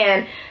alien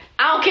hand.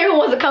 I don't care who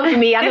wants to come to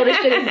me. I know this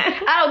shit is...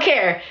 I don't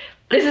care.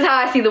 This is how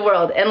I see the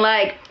world. And,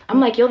 like... I'm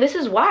like, yo, this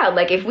is wild.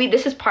 Like,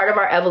 this is part of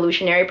our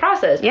evolutionary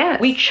process.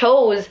 Yes. We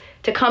chose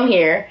to come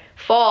here,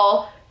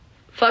 fall,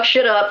 fuck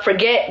shit up,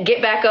 forget,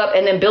 get back up,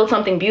 and then build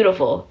something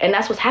beautiful. And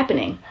that's what's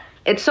happening.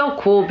 It's so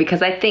cool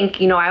because I think,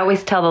 I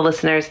always tell the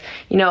listeners,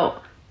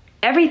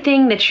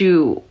 everything that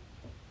you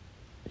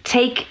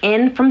take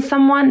in from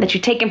someone, that you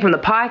take in from the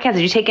podcast,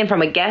 that you take in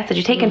from a guest, that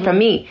you take in from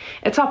me,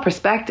 it's all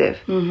perspective.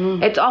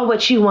 Mm-hmm. It's all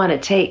what you want to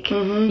take.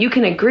 Mm-hmm. You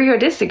can agree or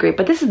disagree,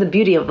 but this is the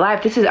beauty of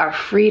life. This is our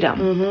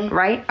freedom,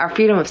 right? Our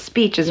freedom of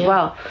speech as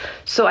well.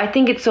 So I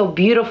think it's so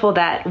beautiful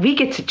that we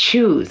get to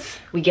choose.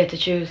 We get to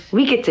choose.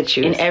 We get to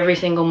choose. In every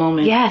single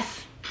moment.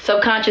 Yes.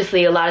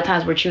 Subconsciously, a lot of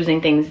times we're choosing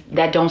things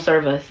that don't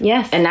serve us.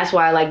 Yes. And that's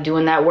why I like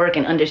doing that work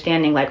and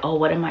understanding, like, oh,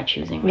 what am I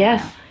choosing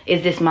right now?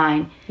 Is this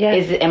mine?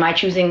 Yes. Am I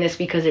choosing this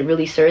because it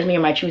really serves me, or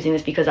am I choosing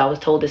this because I was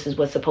told this is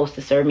what's supposed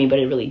to serve me, but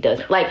it really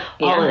doesn't? Like,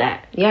 all of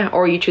that. Yeah,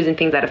 or are you choosing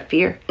things out of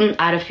fear?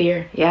 Out of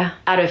fear. Yeah.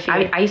 Out of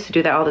fear. I used to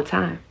do that all the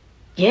time.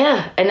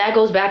 Yeah, and that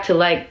goes back to,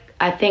 like,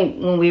 I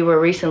think when we were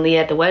recently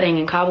at the wedding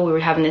in Kabul, we were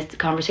having this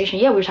conversation.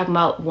 Yeah, we were talking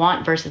about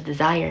want versus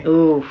desire.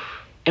 Ooh.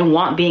 And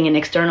want being an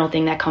external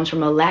thing that comes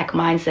from a lack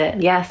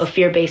mindset. Yes. A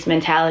fear-based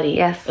mentality.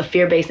 Yes. A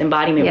fear-based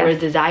embodiment. Yes. Whereas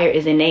desire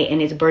is innate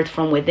and it's birthed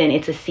from within.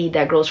 It's a seed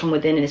that grows from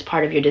within and is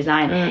part of your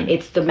design.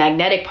 It's the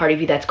magnetic part of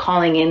you that's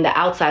calling in the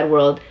outside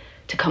world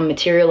to come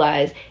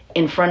materialize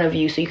in front of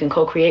you so you can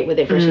co-create with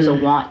it versus a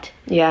want.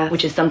 Yeah.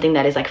 Which is something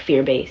that is like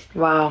fear-based.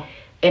 Wow.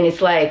 And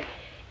it's like,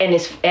 and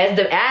it's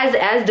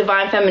as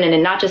divine feminine,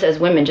 and not just as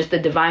women, just the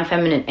divine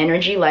feminine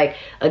energy, like,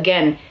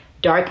 again,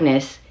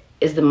 darkness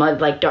is the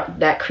mud, like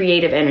that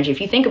creative energy.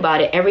 If you think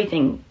about it,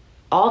 everything,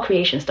 all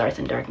creation starts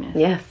in darkness.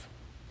 Yes.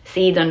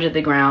 Seeds under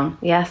the ground.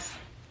 Yes.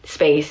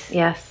 Space.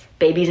 Yes.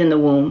 Babies in the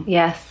womb.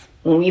 Yes.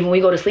 When we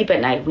go to sleep at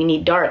night, we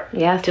need dark.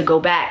 Yes. To go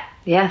back.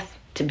 Yes.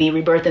 To be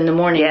rebirthed in the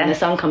morning when the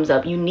sun comes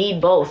up. You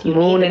need both. You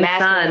moon need the and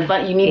masculine.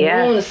 sun. You need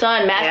Yes. moon,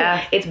 sun, masculine.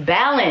 Yes. It's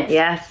balance.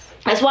 Yes.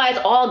 That's why it's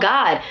all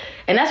God.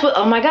 And that's what,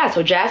 oh my God.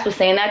 So Jazz was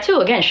saying that too.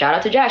 Again, shout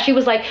out to Jazz. She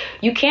was like,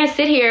 you can't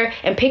sit here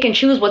and pick and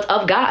choose what's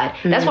of God.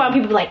 That's why when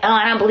people be like, oh,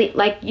 I don't believe,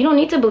 like, you don't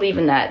need to believe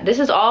in that. This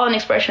is all an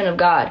expression of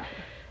God.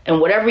 And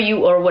whatever you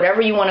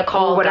want to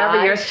call whatever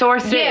God, your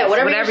source is,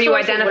 whatever you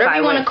identify whatever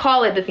you want to with.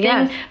 call it,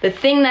 the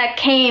thing that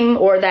came,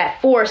 or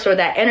that force, or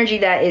that energy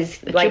that is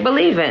that you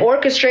believe in,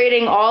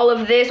 orchestrating all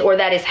of this, or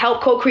that is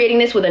help co-creating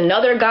this with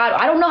another God.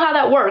 I don't know how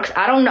that works.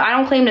 I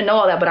don't claim to know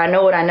all that, but I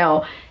know what I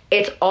know.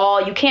 It's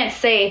all, you can't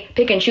say,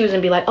 pick and choose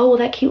and be like, oh, well,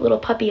 that cute little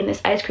puppy and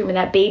this ice cream and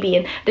that baby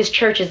and this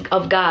church is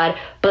of God,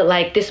 but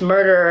like this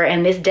murderer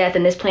and this death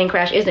and this plane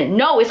crash isn't.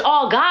 No, it's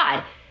all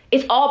God.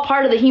 It's all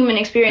part of the human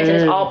experience, and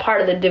it's all part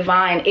of the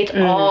divine. It's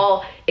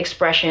all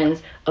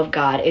expressions of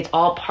God. It's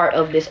all part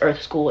of this earth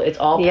school. It's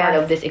all part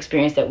of this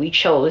experience that we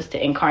chose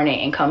to incarnate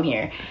and come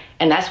here.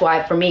 And that's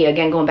why, for me,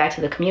 again, going back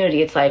to the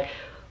community, it's like,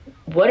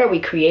 what are we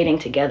creating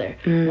together?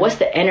 What's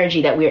the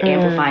energy that we're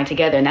amplifying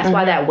together? And that's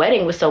why that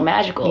wedding was so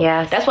magical.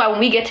 Yes. That's why when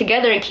we get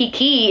together and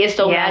Kiki is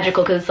so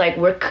magical, because it's like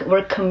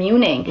we're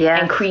communing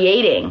and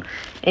creating.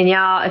 And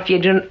y'all, if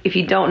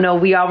you don't know,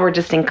 we all were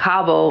just in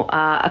Cabo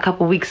a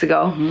couple weeks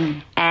ago,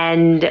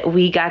 and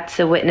we got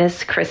to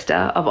witness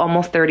Krista of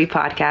Almost 30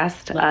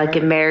 podcast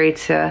get married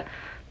to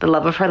the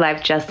love of her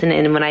life, Justin.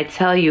 And when I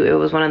tell you, it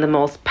was one of the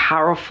most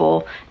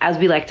powerful, as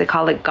we like to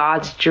call it,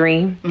 God's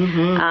dream.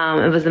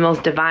 It was the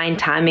most divine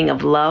timing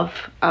of love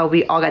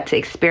we all got to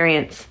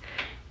experience.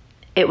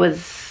 It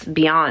was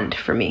beyond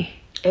for me.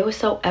 It was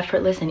so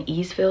effortless and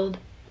ease-filled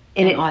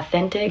and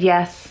authentic.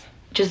 Yes.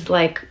 Just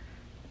like...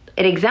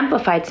 It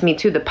exemplified to me,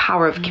 too, the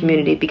power of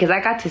community, because I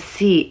got to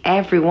see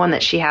everyone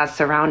that she has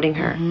surrounding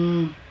her.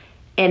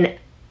 And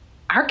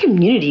our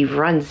community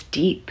runs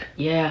deep.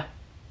 Yeah.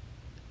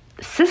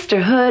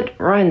 Sisterhood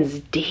runs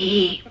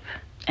deep.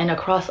 And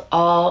across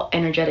all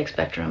energetic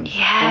spectrums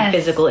and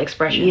physical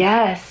expression.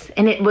 Yes.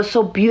 And it was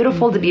so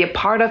beautiful to be a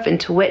part of and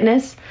to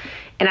witness.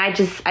 And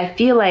I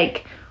feel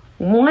like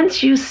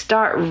once you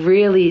start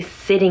really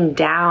sitting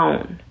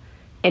down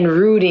and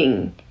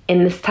rooting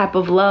in this type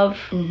of love,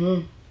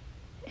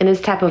 and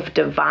this type of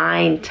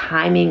divine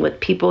timing with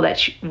people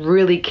that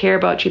really care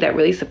about you, that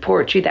really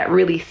support you, that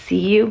really see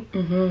you,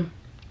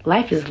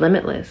 life is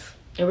limitless.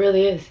 It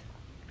really is.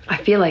 I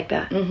feel like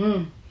that. You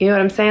know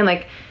what I'm saying?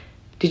 Like,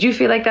 did you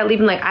feel like that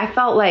leaving? Like, I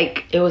felt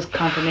like... It was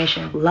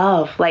confirmation.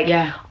 Love. Like,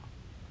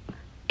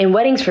 and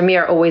weddings for me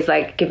are always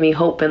like, give me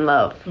hope and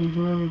love.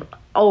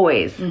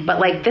 Always. But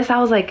like this, I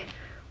was like,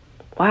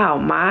 wow,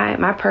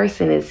 my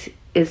person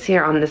is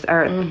here on this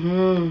earth.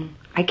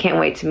 I can't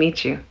wait to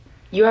meet you.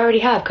 You already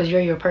have, because you're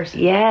your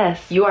person.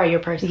 Yes. You are your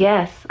person.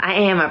 Yes, I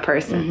am a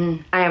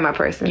person. I am a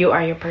person. You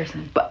are your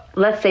person. But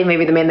let's say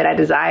maybe the man that I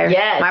desire.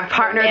 Yes. My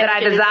partner that I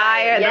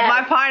desire. Yes.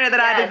 My partner that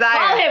I desire.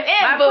 Call him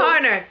in, my boo.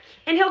 partner.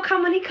 And he'll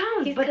come when he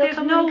comes. But there's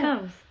when he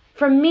comes.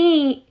 For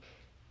me,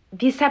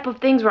 these type of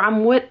things where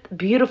I'm with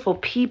beautiful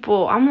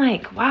people, I'm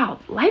like, wow,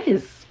 life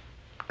is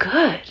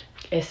good.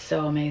 It's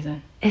so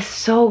amazing. It's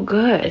so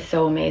good. It's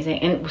so amazing.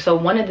 And so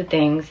one of the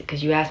things,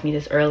 because you asked me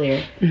this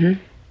earlier,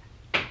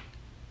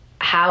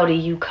 how do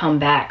you come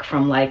back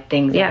from like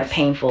things that are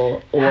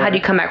painful, or how do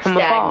you come back from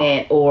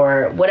stagnant,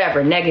 or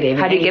whatever, negative?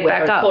 How do you get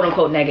back up? Quote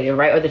unquote negative,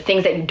 right? Or the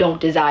things that you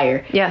don't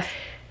desire. Yes.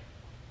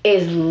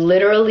 Is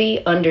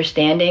literally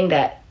understanding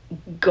that,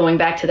 going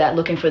back to that,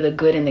 looking for the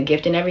good and the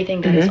gift and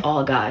everything, that is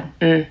all God.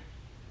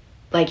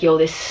 Like, yo,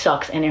 this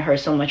sucks and it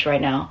hurts so much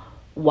right now.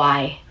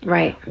 Why?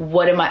 Right.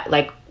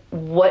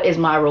 What is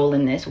my role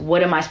in this?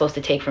 What am I supposed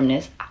to take from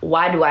this?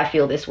 Why do I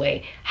feel this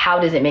way? How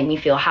does it make me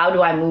feel? How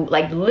do I move?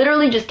 Like,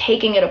 literally just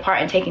taking it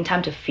apart and taking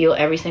time to feel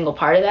every single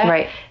part of that.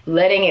 Right.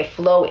 Letting it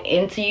flow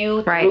into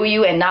you, through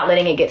you, and not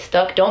letting it get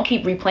stuck. Don't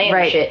keep replaying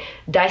the shit.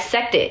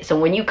 Dissect it. So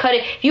when you cut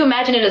it, if you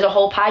imagine it as a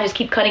whole pie, just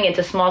keep cutting it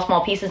into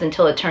small pieces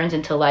until it turns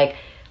into like,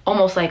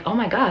 almost like, oh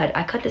my God,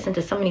 I cut this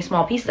into so many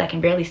small pieces I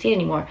can barely see it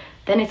anymore.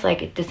 Then it's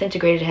like it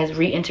disintegrated, has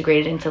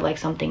reintegrated into like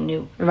something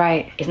new.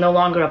 Right. It's no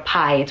longer a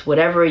pie. It's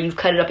whatever, you've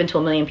cut it up into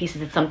a million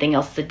pieces. It's something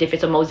else.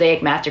 It's a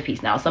mosaic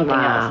masterpiece now. Something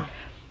else.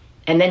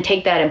 And then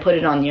take that and put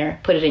it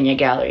in your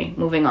gallery.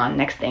 Moving on.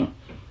 Next thing.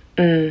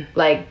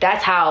 Like,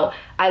 that's how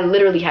I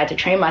literally had to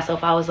train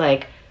myself. I was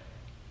like,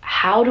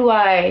 why do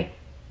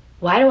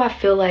I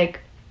feel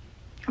like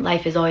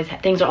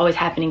things are always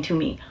happening to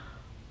me?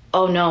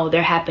 Oh no,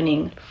 they're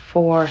happening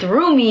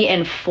through me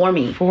and for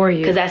me. For you.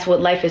 Because that's what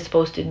life is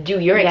supposed to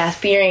do. You're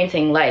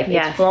experiencing life.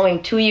 It's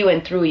flowing to you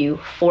and through you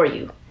for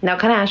you. Now,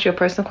 can I ask you a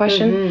personal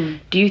question?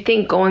 Do you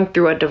think going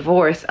through a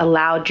divorce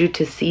allowed you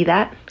to see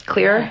that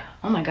clearer? Yeah.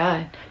 Oh my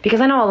God.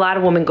 Because I know a lot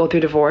of women go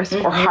through divorce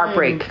or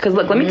heartbreak. Because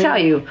look, let me tell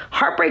you,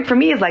 heartbreak for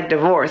me is like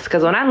divorce.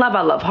 Because when I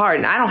love hard,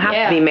 and I don't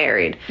have to be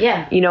married.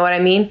 Yeah. You know what I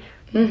mean?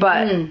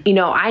 But, you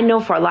know, I know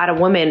for a lot of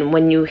women,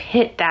 when you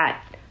hit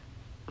that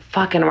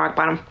fucking rock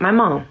bottom, my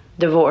mom,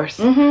 divorce,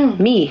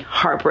 me,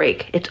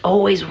 heartbreak, it's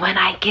always when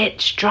I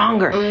get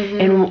stronger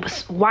and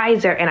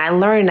wiser and I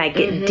learn and I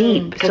get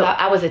deep. Because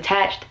I was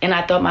attached and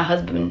I thought my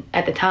husband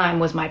at the time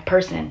was my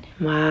person.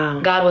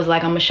 Wow. God was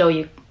like, I'm going to show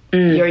you,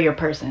 you're your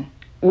person.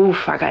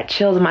 Oof, I got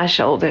chills in my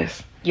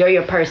shoulders. You're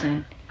your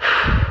person.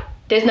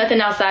 There's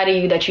nothing outside of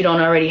you that you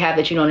don't already have,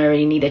 that you don't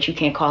already need, that you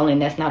can't call in,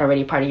 that's not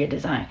already part of your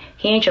design.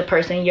 He ain't your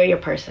person, you're your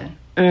person.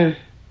 Why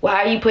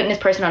are you putting this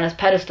person on this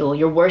pedestal?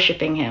 You're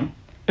worshiping him.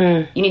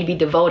 You need to be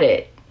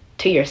devoted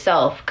to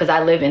yourself, because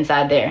I live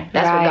inside there.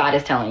 That's what God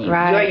is telling you.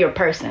 You're your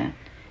person.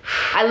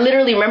 I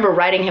literally remember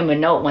writing him a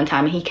note one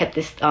time, and he kept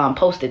this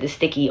posted this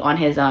sticky on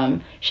his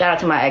shout out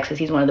to my ex, because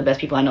he's one of the best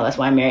people I know, that's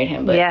why I married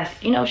him.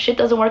 But you know, shit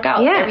doesn't work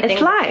out. Yeah,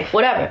 it's life.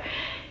 Whatever.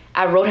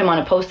 I wrote him on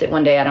a post-it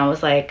one day and I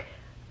was like,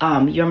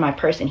 you're my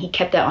person. He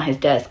kept that on his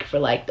desk for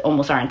like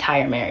almost our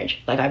entire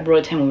marriage. Like I wrote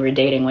it to him when we were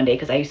dating one day,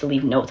 because I used to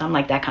leave notes. I'm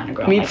like that kind of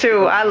girl. Me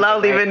too. I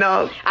love leaving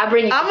notes. I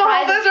bring you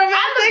surprises. I'm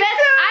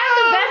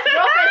the best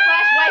girlfriend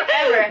 / wife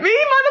ever. Me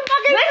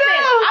motherfucking Listen,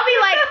 too. I'll be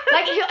like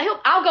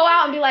I'll go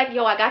out and be like,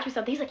 yo, I got you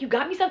something. He's like, you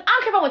got me something? I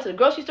don't care if I went to the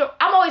grocery store.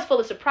 I'm always full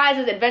of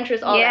surprises,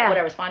 adventures, all that,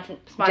 whatever.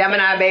 Spontaneous.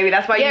 Gemini baby.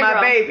 That's why you're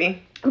my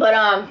baby.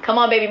 But come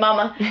on, baby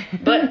mama.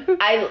 But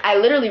I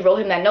literally wrote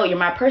him that note. You're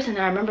my person.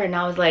 And I remember, and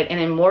I was like, and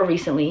then more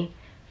recently,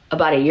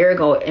 about a year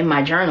ago, in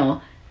my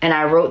journal, and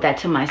I wrote that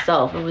to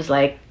myself. It was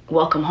like,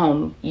 welcome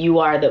home. You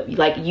are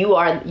you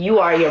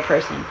are your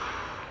person.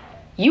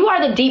 You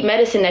are the deep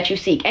medicine that you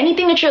seek.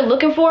 Anything that you're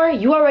looking for,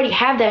 you already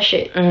have that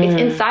shit. It's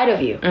inside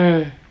of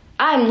you.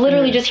 I'm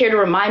literally just here to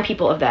remind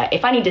people of that.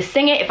 If I need to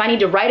sing it, if I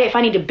need to write it, if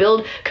I need to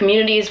build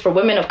communities for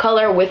women of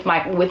color with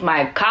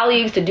my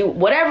colleagues, to do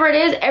whatever it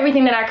is,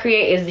 everything that I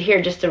create is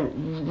here just to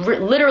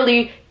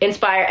literally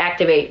inspire,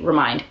 activate,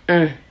 remind.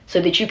 So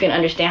that you can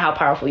understand how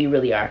powerful you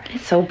really are.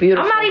 It's so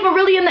beautiful. I'm not even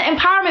really in the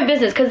empowerment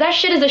business, because that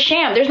shit is a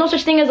sham. There's no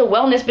such thing as a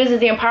wellness business,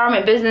 the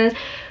empowerment business.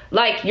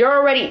 Like,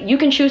 you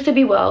can choose to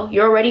be well.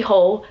 You're already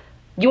whole.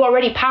 You're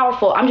already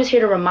powerful. I'm just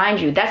here to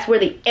remind you. That's where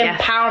the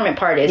empowerment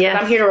part is.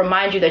 I'm here to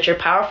remind you that you're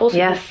powerful, so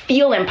you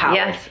feel empowered.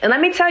 Yes. And let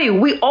me tell you,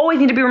 we always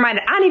need to be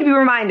reminded. I need to be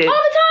reminded. All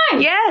the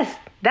time. Yes.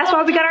 That's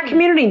why we got our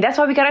community. That's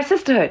why we got our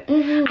sisterhood.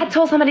 I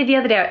told somebody the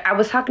other day, I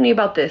was talking to you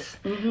about this.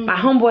 My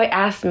homeboy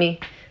asked me,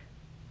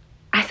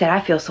 I said, I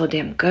feel so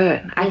damn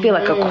good. I feel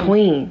like a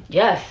queen.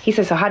 Yes. He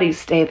said, so how do you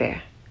stay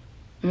there?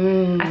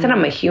 I said,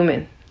 I'm a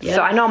human. Yes.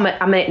 So I know I'm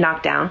gonna get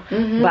knocked down.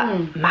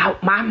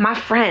 But my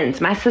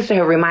friends, my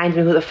sisterhood reminds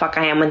me who the fuck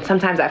I am when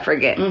sometimes I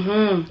forget.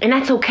 And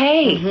that's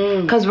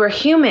okay, because we're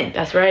human.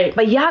 That's right.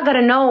 But y'all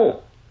gotta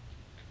know,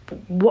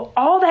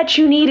 all that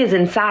you need is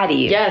inside of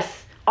you.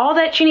 Yes. All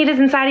that you need is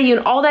inside of you,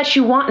 and all that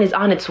you want is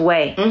on its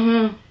way.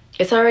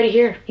 It's already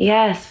here.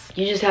 Yes.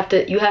 You just have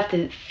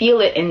to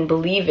feel it and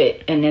believe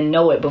it, and then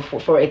know it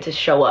for it to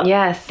show up.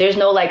 Yes. There's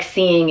no like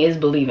seeing is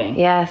believing.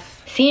 Yes.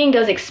 Seeing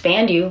does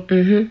expand you,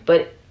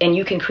 and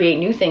you can create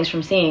new things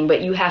from seeing,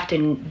 but you have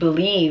to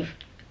believe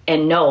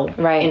and know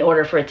in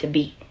order for it to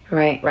be.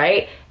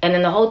 Right? And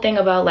then the whole thing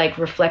about like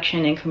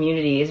reflection and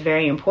community is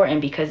very important,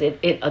 because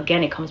it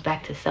again, it comes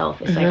back to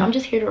self. It's like, I'm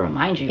just here to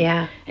remind you.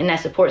 Yeah. And that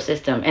support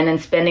system, and then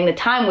spending the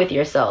time with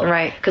yourself.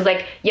 Right. Because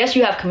like, yes,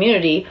 you have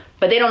community,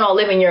 but they don't all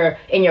live in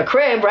your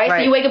crib, right? So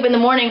you wake up in the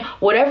morning,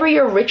 whatever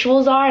your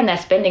rituals are, and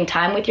that spending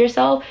time with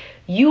yourself,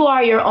 you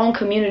are your own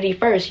community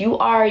first. You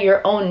are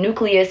your own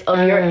nucleus of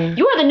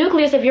you are the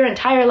nucleus of your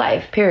entire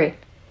life. Period.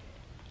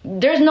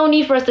 There's no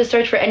need for us to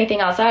search for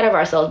anything outside of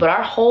ourselves, but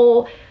our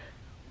whole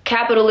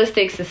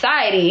capitalistic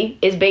society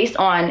is based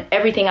on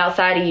everything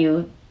outside of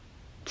you,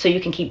 so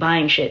you can keep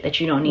buying shit that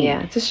you don't need.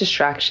 Yeah, it's just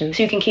distractions.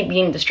 So you can keep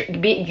being distracted.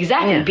 Being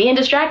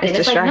distracted.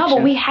 It's like, no,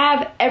 but we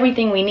have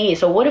everything we need.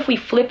 So what if we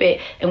flip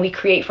it and we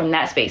create from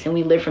that space and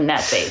we live from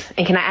that space?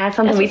 And can I add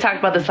something? We talked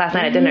about this last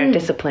night at dinner.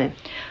 Discipline.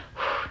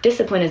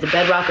 Discipline is the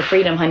bedrock of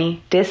freedom,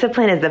 honey.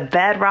 Discipline is the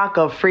bedrock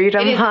of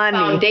freedom, it is honey.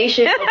 The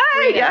foundation of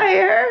freedom. Y'all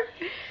hear?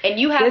 And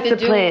you have to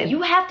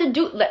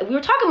do, like, we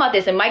were talking about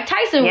this, and Mike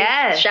Tyson,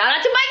 shout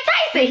out to Mike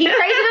Tyson. He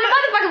crazy than a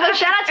motherfucker, but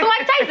shout out to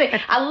Mike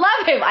Tyson. I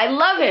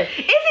love him. Is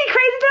he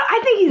crazy though?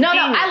 I think he's No,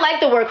 I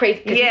like the word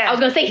crazy. Yeah. I was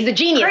going to say he's a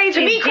genius.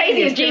 To me,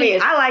 crazy is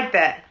genius. I like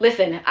that.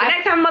 Listen. The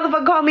next time a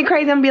motherfucker call me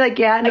crazy, I'm going to be like,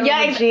 yeah, I know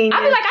I'm a genius.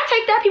 I'll be like, I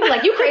take that. People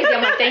like, you crazy.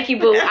 I'm like, thank you,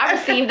 boo. I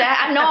received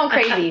that. I know I'm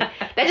crazy.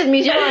 That just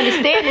means you don't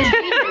understand this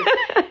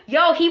genius.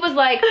 Yo, he was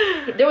like,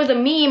 there was a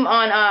meme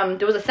on,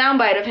 there was a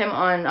soundbite of him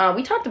on,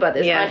 we talked about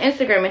this on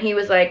Instagram, and he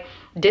was like,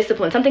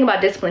 discipline, something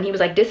about discipline. He was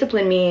like,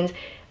 discipline means,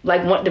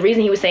 like, the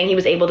reason he was saying he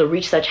was able to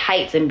reach such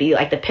heights and be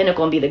like the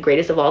pinnacle and be the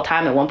greatest of all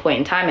time at one point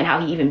in time, and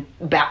how he even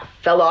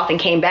fell off and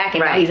came back,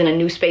 and now he's in a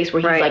new space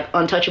where he's like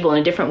untouchable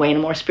in a different way, in a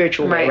more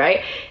spiritual way,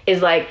 right?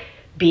 Is like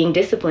being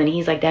disciplined.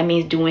 He's like, that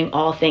means doing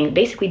all things,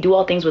 basically do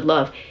all things with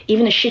love,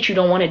 even the shit you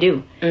don't want to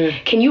do.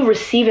 Can you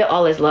receive it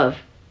all as love?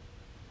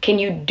 Can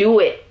you do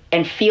it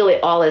and feel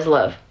it all as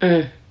love?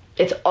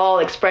 It's all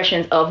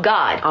expressions of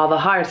God. All the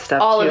hard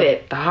stuff. All of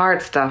it. The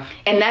hard stuff.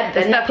 And that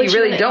stuff you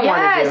really don't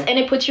want to do. And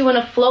it puts you in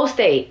a flow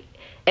state.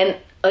 And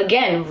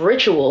again,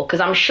 ritual. Because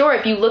I'm sure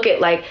if you look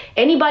at like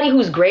anybody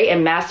who's great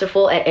and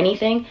masterful at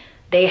anything,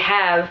 they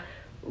have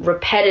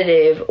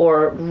repetitive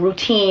or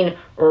routine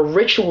or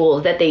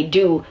rituals that they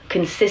do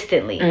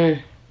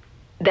consistently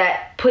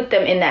that put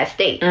them in that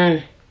state,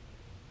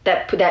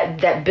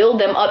 that build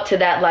them up to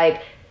that,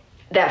 like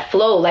that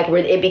flow, like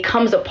where it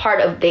becomes a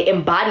part of, they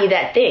embody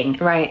that thing.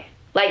 Right.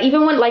 Like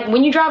even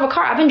when you drive a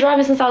car, I've been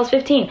driving since I was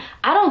 15.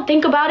 I don't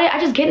think about it. I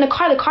just get in the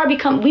car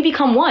we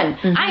become one.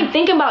 I ain't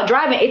thinking about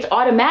driving. It's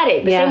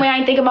automatic. The same way I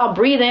ain't thinking about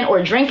breathing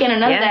or drinking or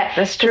none of that.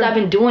 That's true. Because I've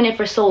been doing it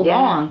for so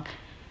long.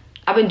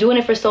 I've been doing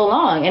it for so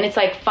long. And it's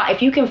like,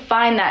 if you can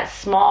find that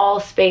small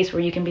space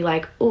where you can be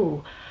like,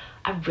 ooh,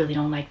 I really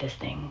don't like this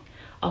thing.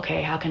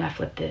 Okay, how can I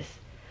flip this?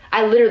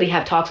 I literally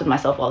have talks with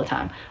myself all the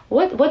time.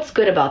 What's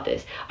good about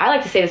this? I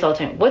like to say this all the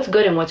time. What's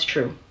good and what's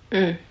true?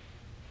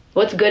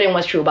 What's good and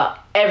what's true about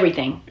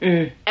everything?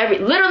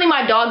 Literally,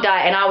 my dog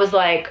died, and I was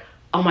like,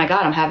 "Oh my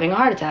God, I'm having a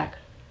heart attack."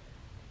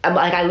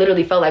 I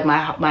literally felt like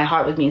my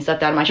heart was being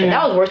sucked out of my chest.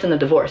 That was worse than the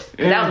divorce,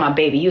 because that was my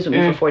baby. He was with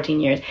me for 14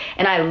 years,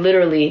 and I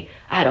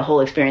had a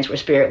whole experience where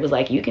Spirit was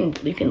like, "You can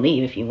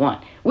leave if you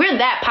want." We're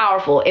that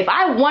powerful. If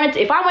I went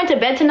to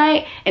bed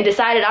tonight and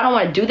decided I don't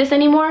want to do this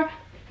anymore,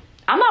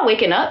 I'm not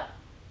waking up.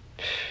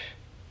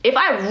 If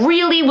I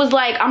really was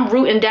like, I'm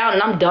rooting down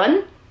and I'm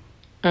done,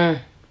 I'm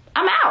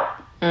out.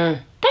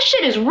 That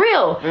shit is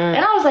real.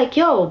 And I was like,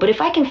 yo, but if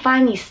I can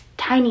find these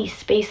tiny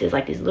spaces,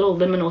 like these little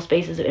liminal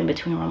spaces in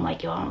between where I'm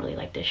like, yo, I don't really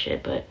like this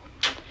shit, but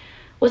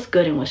what's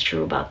good and what's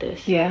true about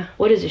this? Yeah.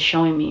 What is it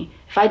showing me?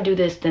 If I do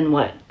this, then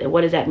what?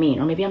 What does that mean?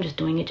 Or maybe I'm just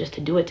doing it just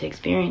to do it, to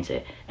experience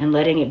it, and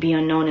letting it be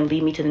unknown and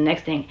lead me to the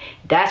next thing.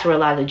 That's where a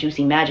lot of the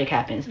juicy magic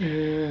happens.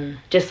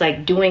 Just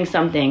like doing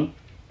something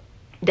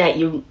that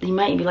you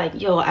might be like,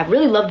 yo, I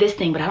really love this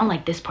thing, but I don't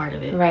like this part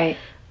of it. Right.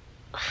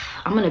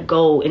 I'm gonna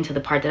go into the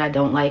part that I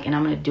don't like, and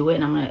I'm gonna do it,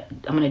 and I'm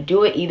gonna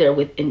do it either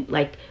with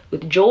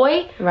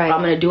joy, right, or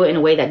I'm gonna do it in a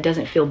way that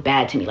doesn't feel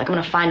bad to me. Like I'm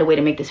gonna find a way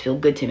to make this feel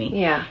good to me.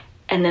 Yeah.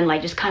 And then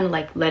like just kind of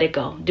like let it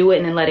go, do it,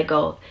 and then let it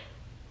go.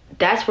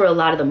 That's where a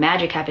lot of the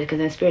magic happens, because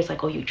then Spirit's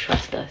like, oh, you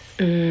trust us.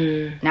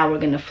 Now we're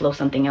gonna flow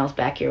something else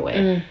back your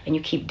way, and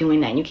you keep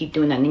doing that, and you keep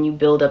doing that, and then you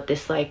build up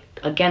this like,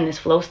 again, this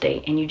flow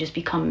state, and you just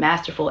become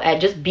masterful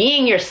at just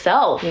being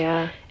yourself.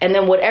 Yeah. And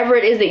then whatever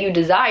it is that you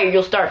desire,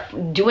 you'll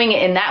start doing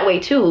it in that way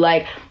too.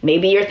 Like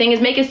maybe your thing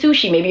is making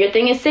sushi, maybe your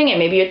thing is singing,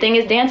 maybe your thing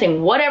is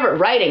dancing, whatever,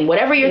 writing,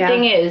 whatever your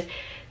thing is.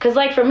 Because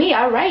like for me,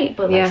 I write,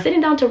 but like sitting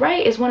down to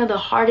write is one of the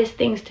hardest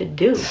things to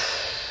do.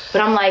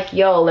 But I'm like,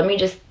 yo, let me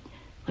just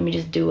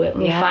do it. Let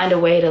me find a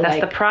way to.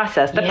 That's the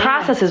process. The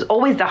process is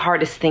always the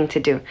hardest thing to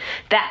do.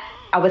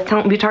 We were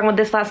talking about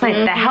this last night.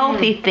 The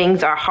healthy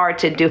things are hard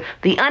to do.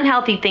 The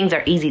unhealthy things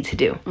are easy to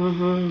do.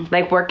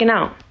 Like working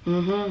out.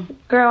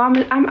 Girl,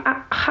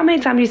 how many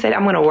times you said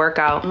I'm gonna work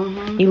out?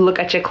 You look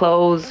at your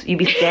clothes. You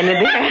be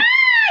standing there.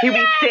 You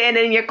be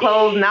standing in your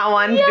clothes, not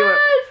wanting to do it.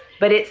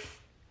 But it's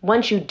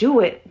once you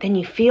do it, then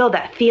you feel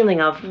that feeling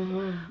of,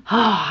 oh,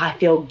 I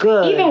feel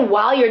good. Even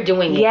while you're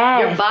doing it,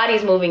 your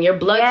body's moving, your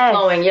blood's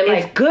flowing. You're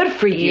like, it's good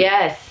for you.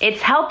 Yes,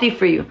 it's healthy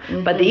for you.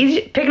 But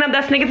picking up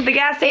that Snickers at the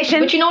gas station,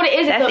 but you know what it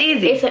is? That's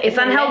easy. It's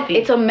unhealthy.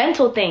 It's a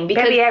mental thing,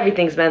 because maybe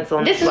everything's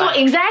mental. This is what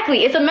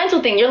exactly. It's a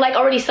mental thing. You're like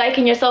already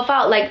psyching yourself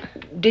out. Like,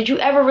 did you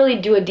ever really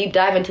do a deep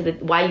dive into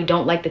why you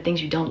don't like the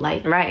things you don't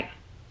like? Right.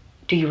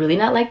 Do you really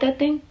not like that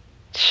thing?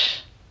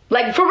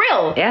 Like, for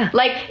real. Yeah.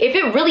 Like, if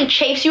it really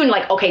chafes you and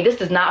like, okay, this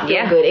does not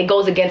feel good. It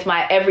goes against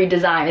my every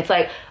design. It's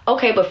like,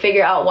 okay, but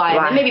figure out why.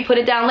 And then maybe put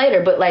it down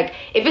later. But like,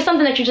 if it's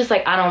something that you're just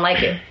like, I don't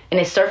like it, and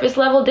it's surface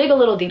level, dig a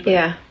little deeper.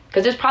 Yeah.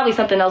 Because there's probably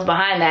something else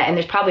behind that. And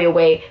there's probably a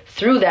way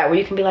through that where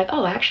you can be like,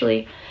 oh,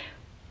 actually,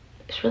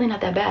 it's really not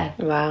that bad.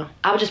 Wow.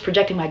 I was just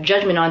projecting my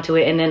judgment onto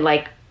it, and then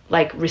like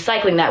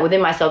recycling that within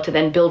myself to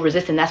then build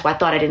resistance. That's why I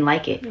thought I didn't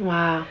like it.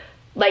 Wow.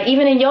 Like,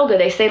 even in yoga,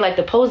 they say, like,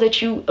 the pose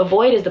that you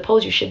avoid is the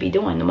pose you should be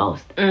doing the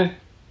most. That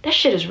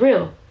shit is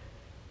real.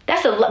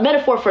 That's a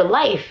metaphor for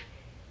life.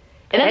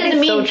 And that doesn't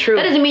mean, so true.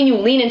 That doesn't mean you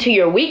lean into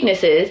your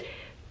weaknesses.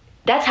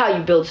 That's how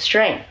you build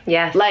strength.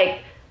 Yes. Like,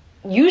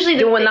 usually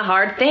doing the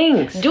hard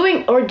things.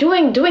 Doing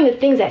the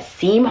things that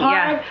seem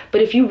hard.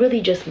 But if you really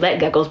just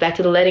let go, goes back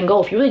to the letting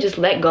go. If you really just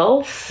let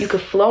go, you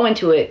could flow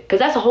into it. Because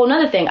that's a whole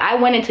nother thing. I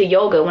went into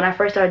yoga. When I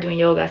first started doing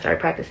yoga, I started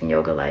practicing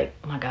yoga like,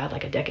 oh my God,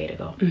 like a decade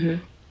ago.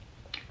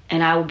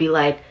 And I would be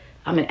like,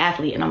 I'm an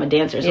athlete and I'm a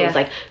dancer. So it's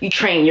like, you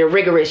train, you're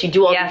rigorous, you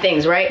do all the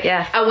things, right?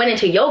 Yeah. I went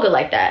into yoga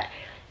like that.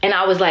 And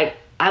I was like,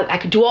 I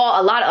could do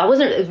I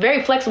wasn't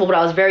very flexible, but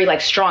I was very like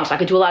strong. So I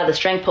could do a lot of the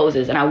strength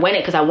poses. And I went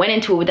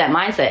into it with that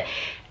mindset.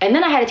 And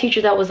then I had a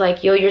teacher that was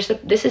like, yo,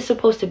 this is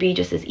supposed to be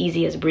just as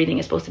easy as breathing.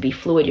 It's supposed to be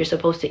fluid. You're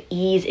supposed to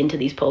ease into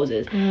these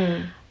poses.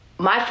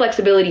 My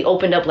flexibility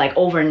opened up like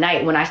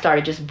overnight when I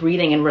started just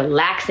breathing and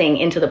relaxing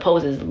into the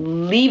poses,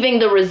 leaving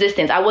the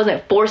resistance. I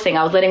wasn't forcing.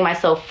 I was letting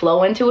myself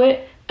flow into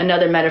it.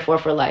 Another metaphor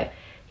for life.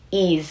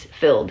 Ease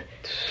filled.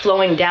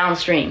 Flowing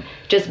downstream.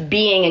 Just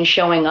being and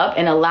showing up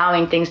and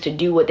allowing things to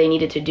do what they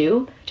needed to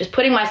do. Just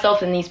putting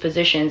myself in these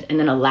positions and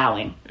then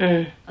allowing.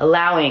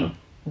 Allowing,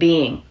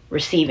 being,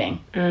 receiving.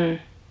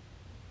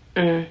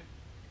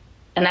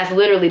 And that's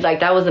literally like,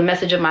 that was the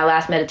message of my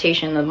last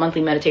meditation, the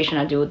monthly meditation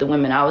I do with the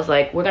women. I was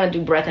like, we're going to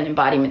do breath and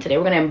embodiment today.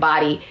 We're going to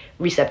embody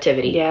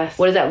receptivity. Yes.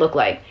 What does that look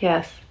like?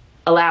 Yes.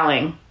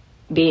 Allowing,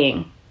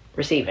 being,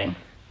 receiving.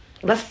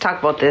 Let's talk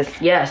about this.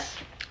 Yes.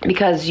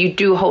 Because you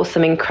do host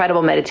some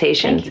incredible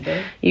meditations. Thank you,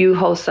 babe. You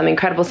host some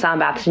incredible sound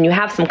baths, and you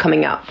have some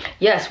coming up.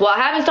 Yes. Well, I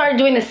haven't started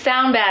doing the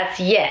sound baths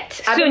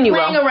yet. I've been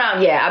playing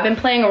around. Yeah, I've been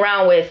playing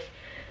around with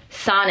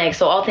sonic,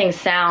 so all things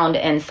sound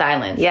and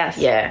silence. Yes.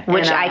 Yeah.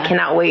 Which I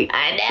cannot wait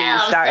to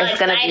start. So it's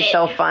going to be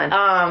so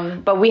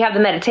fun. But we have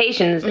the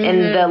meditations,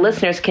 and the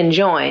listeners can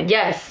join.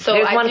 Yes. So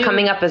there's one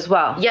coming up as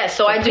well. Yes.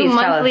 So I do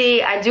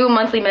monthly. I do a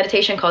monthly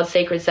meditation called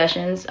Sacred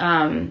Sessions.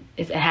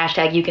 It's a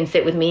hashtag. You can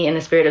sit with me in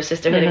the spirit of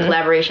sisterhood and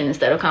collaboration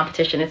instead of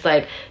competition. It's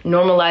like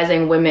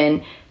normalizing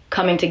women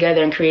coming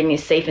together and creating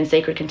these safe and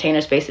sacred container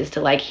spaces to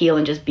like heal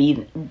and just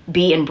be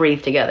and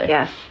breathe together.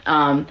 Yes.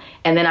 And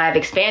then I've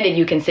expanded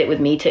You Can Sit With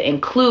Me to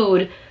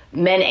include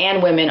men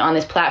and women on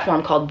this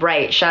platform called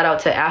Bright. Shout out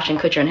to Ashton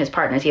Kutcher and his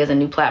partners. He has a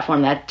new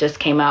platform that just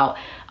came out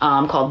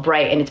called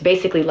Bright. And it's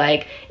basically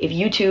like if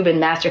YouTube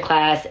and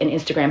Masterclass and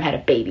Instagram had a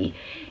baby.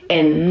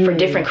 And for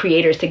different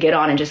creators to get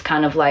on and just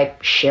kind of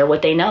like share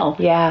what they know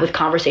with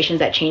conversations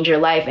that change your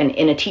life and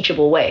in a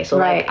teachable way. So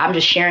like I'm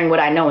just sharing what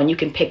I know and you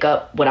can pick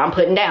up what I'm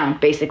putting down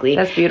basically.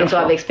 That's beautiful. And so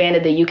I've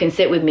expanded the You Can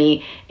Sit With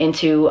Me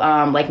into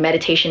like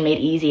meditation made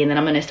easy. And then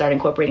I'm going to start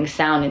incorporating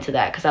sound into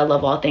that because I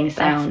love all things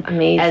sound. That's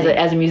amazing.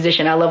 As a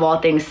musician, I love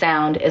all things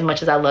sound as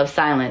much as I love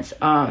silence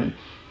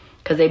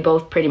because they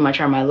both pretty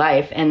much are my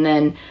life. And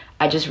then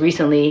I just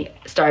recently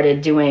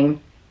started doing,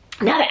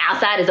 now that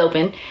outside is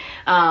open,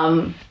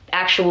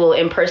 actual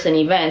in-person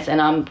events,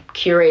 and I'm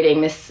curating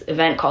this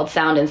event called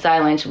Sound and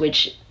Silence,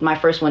 which my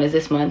first one is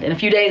this month in a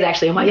few days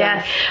actually. Oh my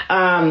God.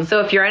 So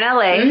if you're in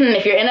LA,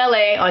 if you're in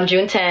LA on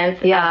June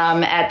 10th,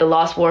 at the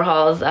Lost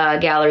Warhols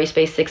Gallery,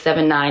 Space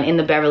 679 in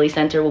the Beverly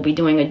Center, we'll be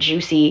doing a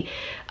juicy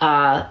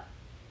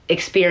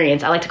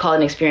experience. I like to call it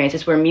an experience.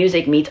 It's where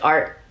music meets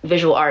art,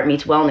 visual art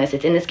meets wellness.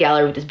 It's in this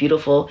gallery with this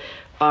beautiful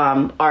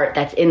art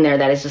that's in there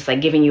that is just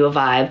like giving you a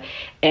vibe.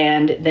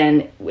 And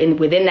then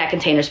within that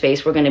container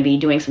space, we're going to be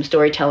doing some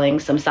storytelling,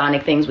 some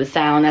sonic things with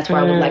sound. That's where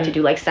I would like to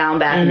do like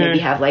sound bath and maybe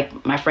have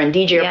like my friend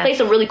DJ or play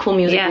some really cool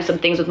music, do some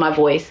things with my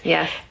voice.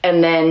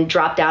 And then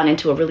drop down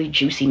into a really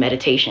juicy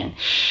meditation.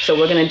 So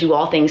we're going to do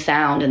all things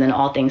sound and then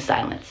all things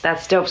silence.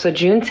 That's dope. So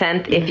June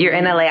 10th, if you're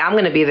in LA, I'm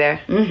going to be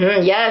there.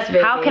 Yes,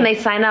 baby. How can they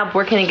sign up?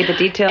 Where can they get the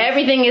details?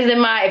 Everything is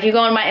if you go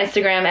on my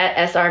Instagram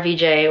at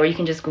SRVJ, or you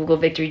can just Google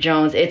Victory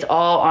Jones. It's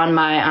all on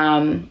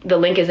my, the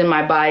link is in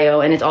my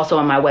bio, and it's also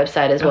on my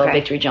website as well,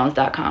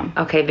 victoryjones.com.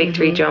 Okay,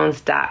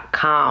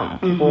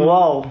 victoryjones.com.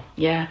 Whoa.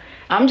 Yeah.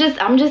 I'm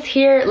just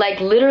here, like,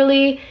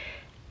 literally,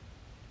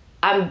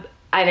 and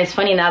it's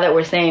funny now that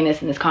we're saying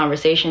this in this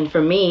conversation, for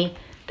me,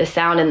 the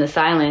sound and the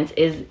silence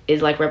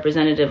is like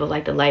representative of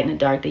like the light and the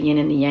dark, the yin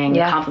and the yang, the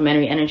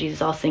complementary energies.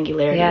 It's all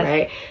singularity,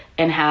 right?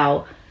 And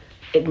how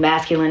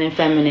masculine and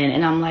feminine,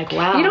 and I'm like,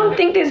 wow. You don't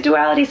think there's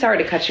duality? Sorry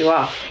to cut you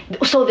off.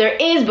 So there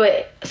is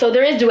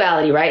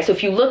duality, right? So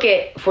if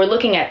we're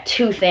looking at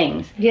two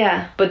things,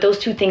 but those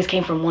two things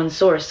came from one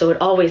source, so it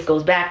always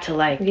goes back to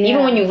like,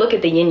 even when you look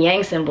at the yin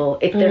yang symbol,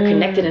 they're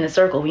connected in a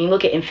circle. When you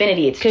look at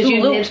infinity, it's two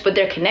loops, but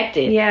they're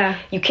connected.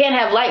 You can't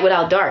have light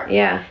without dark.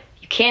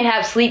 You can't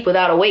have sleep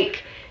without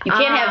awake. You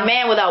can't have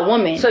man without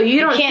woman. So you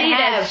don't see it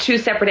as two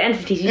separate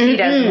entities. You see it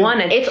as one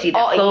entity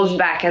that flows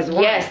back as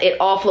one. Yes, it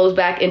all flows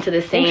back into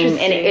the same,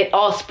 and it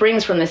all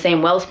springs from the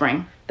same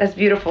wellspring. That's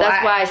beautiful.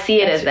 That's why I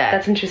see it as that.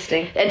 That's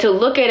interesting. And to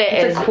look at it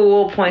as a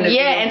cool point of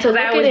view. And to look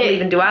I always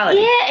believe in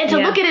duality. And to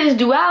look at it as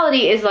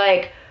duality is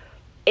like,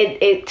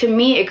 it to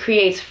me, it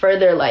creates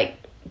further like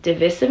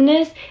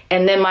divisiveness,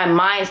 and then my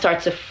mind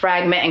starts to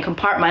fragment and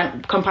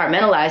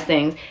compartmentalize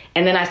things,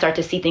 and then I start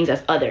to see things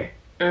as other.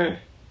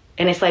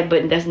 And it's like,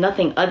 but there's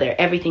nothing other.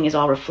 Everything is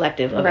all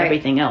reflective of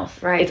everything else.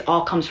 It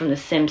all comes from the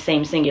same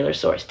singular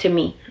source to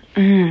me.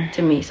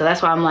 To me. So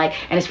that's why I'm like,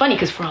 and it's funny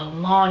because for a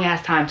long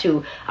ass time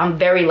too, I'm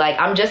very like,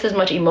 I'm just as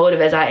much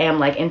emotive as I am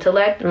like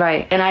intellect.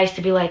 And I used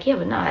to be like, yeah,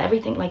 but nah,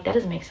 everything like that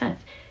doesn't make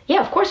sense. Yeah,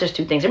 of course there's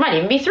two things. There might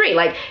even be three.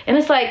 Like, and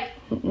it's like,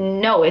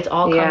 no, it's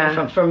all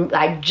coming from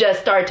I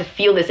just started to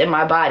feel this in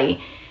my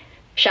body.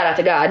 Shout out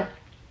to God.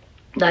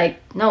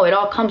 Like, no, it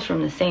all comes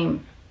from the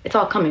same. It's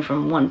all coming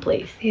from one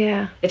place.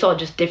 It's all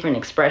just different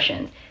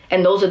expressions.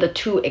 And those are the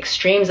two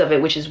extremes of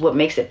it, which is what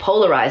makes it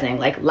polarizing,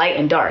 like light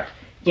and dark,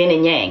 yin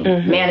and yang,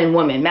 man and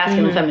woman,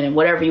 masculine, feminine,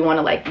 whatever you want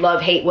to like,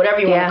 love, hate, whatever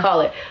you want to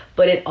call it.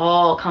 But it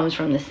all comes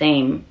from the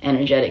same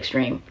energetic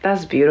stream.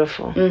 That's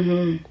beautiful.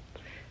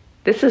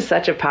 This is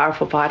such a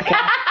powerful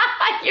podcast.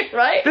 You're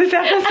right. This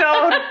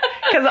episode,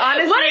 because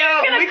honestly,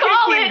 we could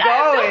keep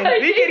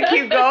going. We could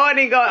keep going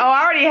and going. Oh,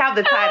 I already have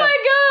the title. Oh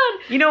my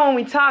God. You know, when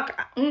we talk,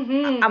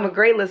 I'm a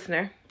great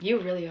listener. You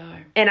really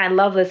are. And I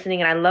love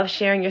listening, and I love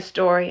sharing your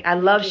story. I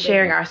love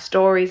sharing our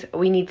stories.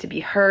 We need to be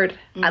heard.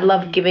 I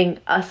love giving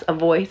us a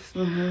voice.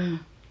 I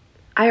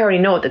already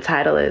know what the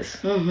title is.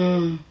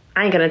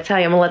 I ain't going to tell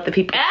you. I'm going to let the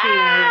people see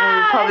when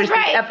we publish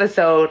this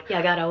episode.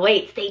 Y'all got to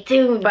wait. Stay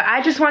tuned. But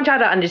I just want y'all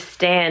to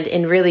understand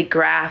and really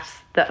grasp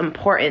the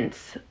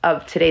importance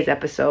of today's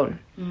episode.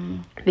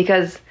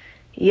 Because,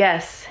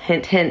 yes,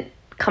 hint, hint,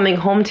 coming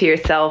home to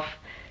yourself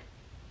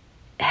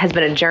has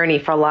been a journey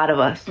for a lot of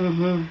us.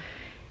 And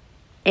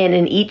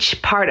in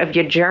each part of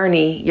your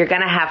journey, you're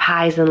going to have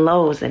highs and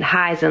lows and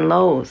highs and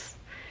lows.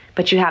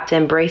 But you have to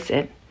embrace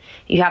it.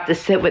 You have to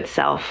sit with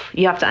self.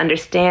 You have to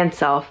understand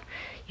self.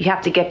 You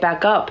have to get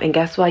back up. And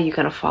guess what? You're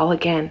going to fall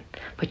again.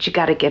 But you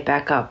got to get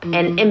back up.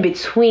 And in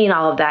between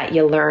all of that,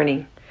 you're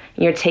learning.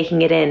 You're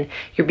taking it in.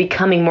 You're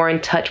becoming more in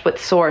touch with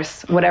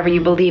source, whatever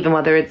you believe in,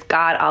 whether it's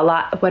God,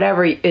 Allah,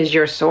 whatever is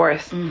your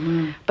source.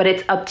 But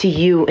it's up to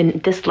you.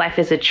 And this life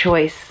is a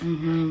choice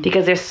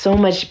because there's so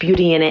much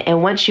beauty in it.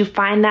 And once you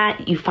find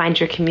that, you find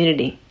your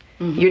community,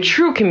 your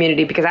true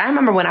community. Because I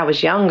remember when I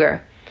was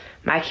younger,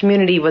 my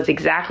community was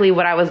exactly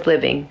what I was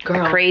living.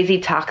 Girl. A crazy,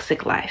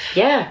 toxic life.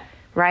 Yeah.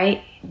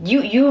 Right?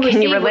 You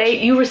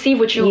receive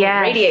what you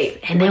radiate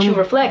and what you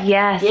reflect.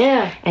 Yes.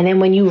 Yeah. And then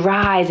when you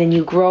rise and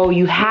you grow,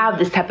 you have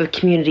this type of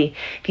community.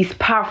 These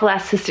powerful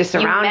ass sisters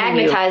surrounding you. You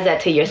magnetize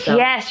that to yourself.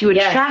 Yes, you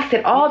attract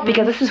it all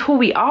because this is who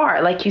we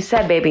are. Like you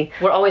said, baby.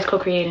 We're always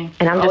co-creating.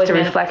 And I'm just a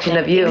reflection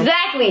of you.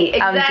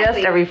 Exactly. I'm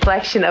just a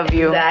reflection of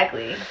you.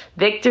 Exactly.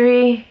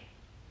 Victory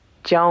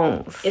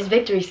Jones. It's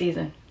victory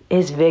season.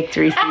 It's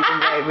victory season,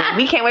 baby.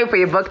 We can't wait for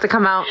your book to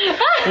come out.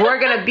 We're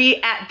gonna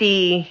be at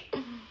the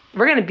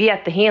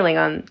healing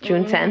on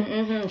June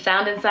 10th.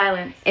 Sound and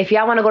silence. If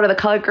y'all want to go to the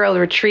Colored Girl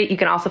retreat, you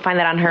can also find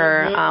that on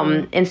her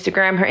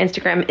Instagram. Her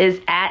Instagram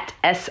is at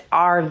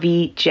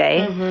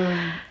SRVJ.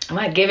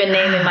 My given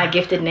name and my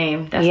gifted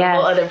name. That's a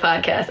whole other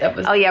podcast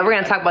episode. Oh yeah, we're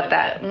gonna talk about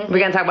that. We're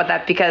gonna talk about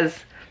that because.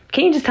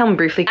 Can you just tell me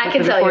briefly I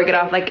can tell before you. we get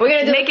off? Like, we're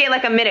gonna make it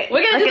like a minute.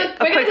 We're gonna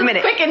like do the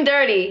quick and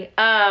dirty.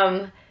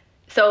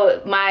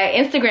 So my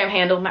Instagram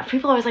handle,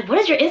 people are always like, what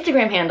is your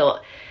Instagram handle?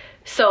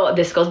 So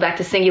this goes back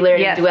to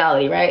singularity and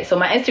duality, right? So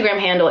my Instagram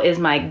handle is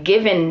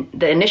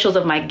the initials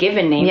of my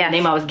given name, the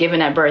name I was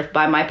given at birth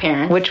by my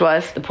parents. Which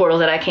was? The portals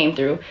that I came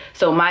through.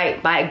 So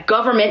my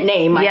government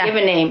name, my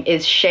given name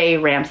is Shay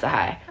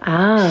Ramsahai.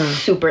 Ah.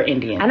 Super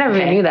Indian. I never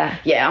even knew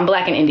that. Yeah, I'm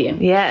Black and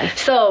Indian. Yes.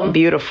 So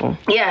beautiful.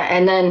 Yeah,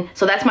 and then,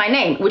 so that's my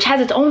name, which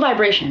has its own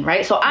vibration,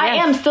 right? So I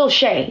am still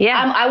Shay.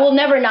 Yeah. I will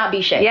never not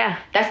be Shay. Yeah.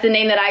 That's the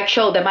name that I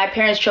chose, that my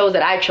parents chose,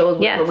 that I chose,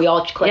 we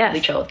all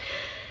collectively chose.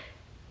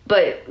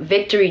 But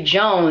Victory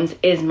Jones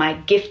is my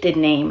gifted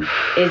name,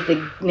 is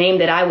the name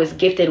that I was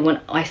gifted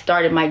when I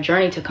started my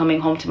journey to coming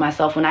home to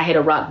myself, when I hit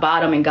a rock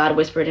bottom and God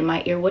whispered in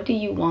my ear, what do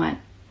you want?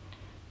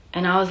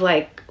 And I was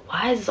like,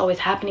 why is this always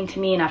happening to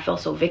me? And I felt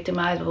so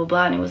victimized, blah, blah,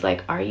 blah. And it was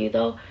like, are you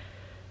though?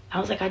 I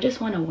was like, I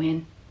just want to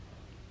win.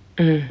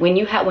 When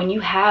you have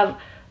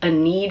a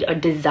need, a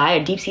desire,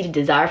 a deep-seated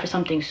desire for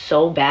something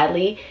so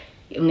badly,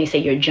 when they say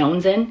you're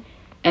Jonesing,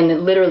 and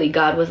then literally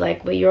God was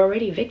like, but you're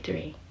already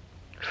Victory.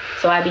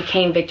 So I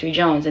became Victory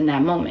Jones in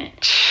that moment.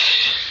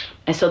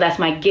 And so that's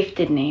my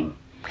gifted name.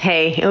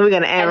 Hey, we're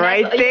going to end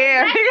right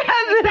there.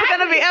 Because it's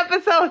going to be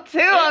episode 2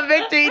 on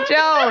Victory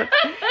Jones.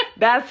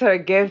 That's her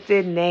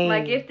gifted name.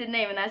 My gifted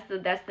name. And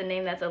that's the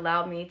name that's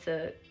allowed me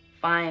to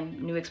find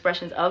new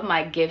expressions of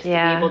my gifts to be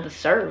able to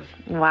serve.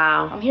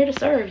 Wow. I'm here to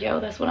serve, yo.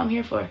 That's what I'm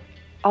here for.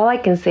 All I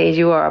can say is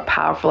you are a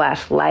powerful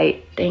ass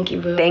light. Thank you,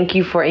 boo. Thank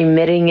you for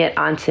emitting it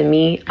onto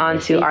me,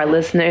 onto our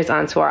listeners,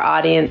 onto our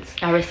audience.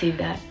 I received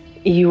that.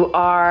 You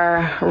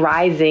are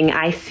rising.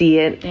 I see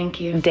it. Thank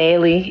you.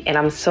 Daily. And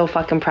I'm so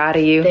fucking proud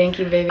of you. Thank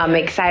you, baby. I'm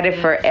excited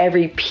for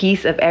every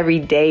piece of every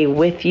day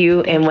with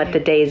you and what the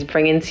day is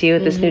bringing to you.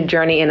 This new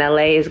journey in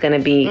LA is going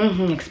to be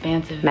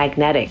expansive.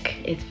 Magnetic.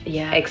 It's,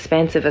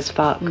 expansive as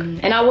fuck.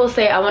 And I want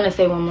to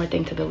say one more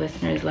thing to the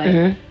listeners.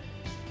 Like,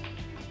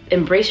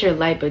 embrace your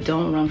light, but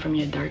don't run from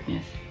your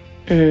darkness.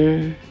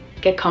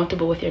 Get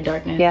comfortable with your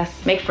darkness.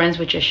 Yes. Make friends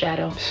with your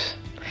shadow.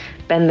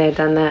 Been there,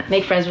 done that.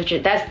 Make friends with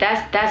your.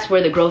 That's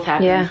where the growth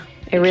happens. Yeah,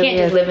 it really can't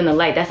just live in the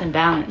light. That's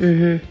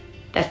imbalance.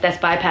 That's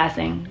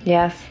bypassing.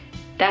 Yes.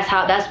 That's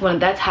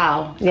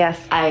how.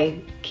 Yes. I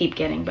keep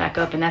getting back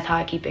up, and that's how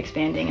I keep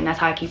expanding, and that's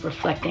how I keep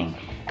reflecting.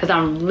 Because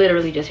I'm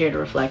literally just here to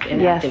reflect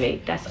and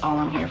activate. That's all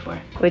I'm here for.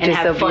 Which is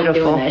so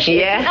beautiful.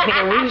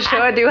 Yeah, we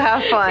sure do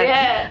have fun.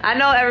 Yeah. I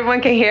know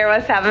everyone can hear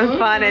us having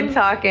fun and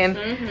talking.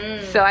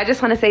 So I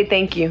just want to say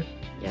thank you.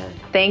 Yes.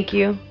 Thank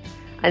you.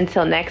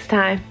 Until next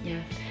time.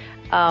 Yes.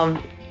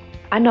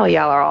 I know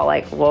y'all are all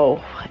like,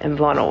 whoa, and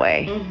blown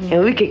away.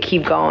 And we could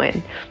keep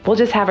going. We'll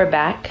just have her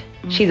back.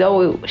 She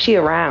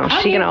around.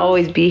 She can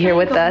always be here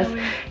with us.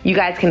 You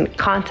guys can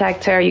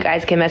contact her. You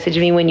guys can message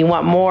me when you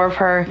want more of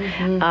her.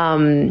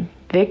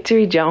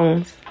 Victory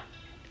Jones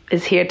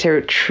is here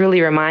to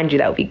truly remind you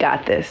that we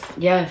got this.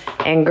 Yes.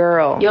 And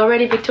girl, you're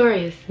already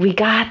victorious. We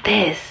got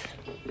this.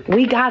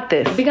 We got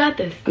this. We got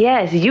this.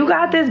 Yes, you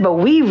got this, but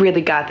we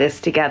really got this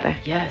together.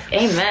 Yes.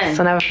 Amen.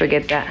 So never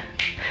forget that.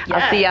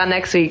 Yes. I'll see y'all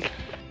next week.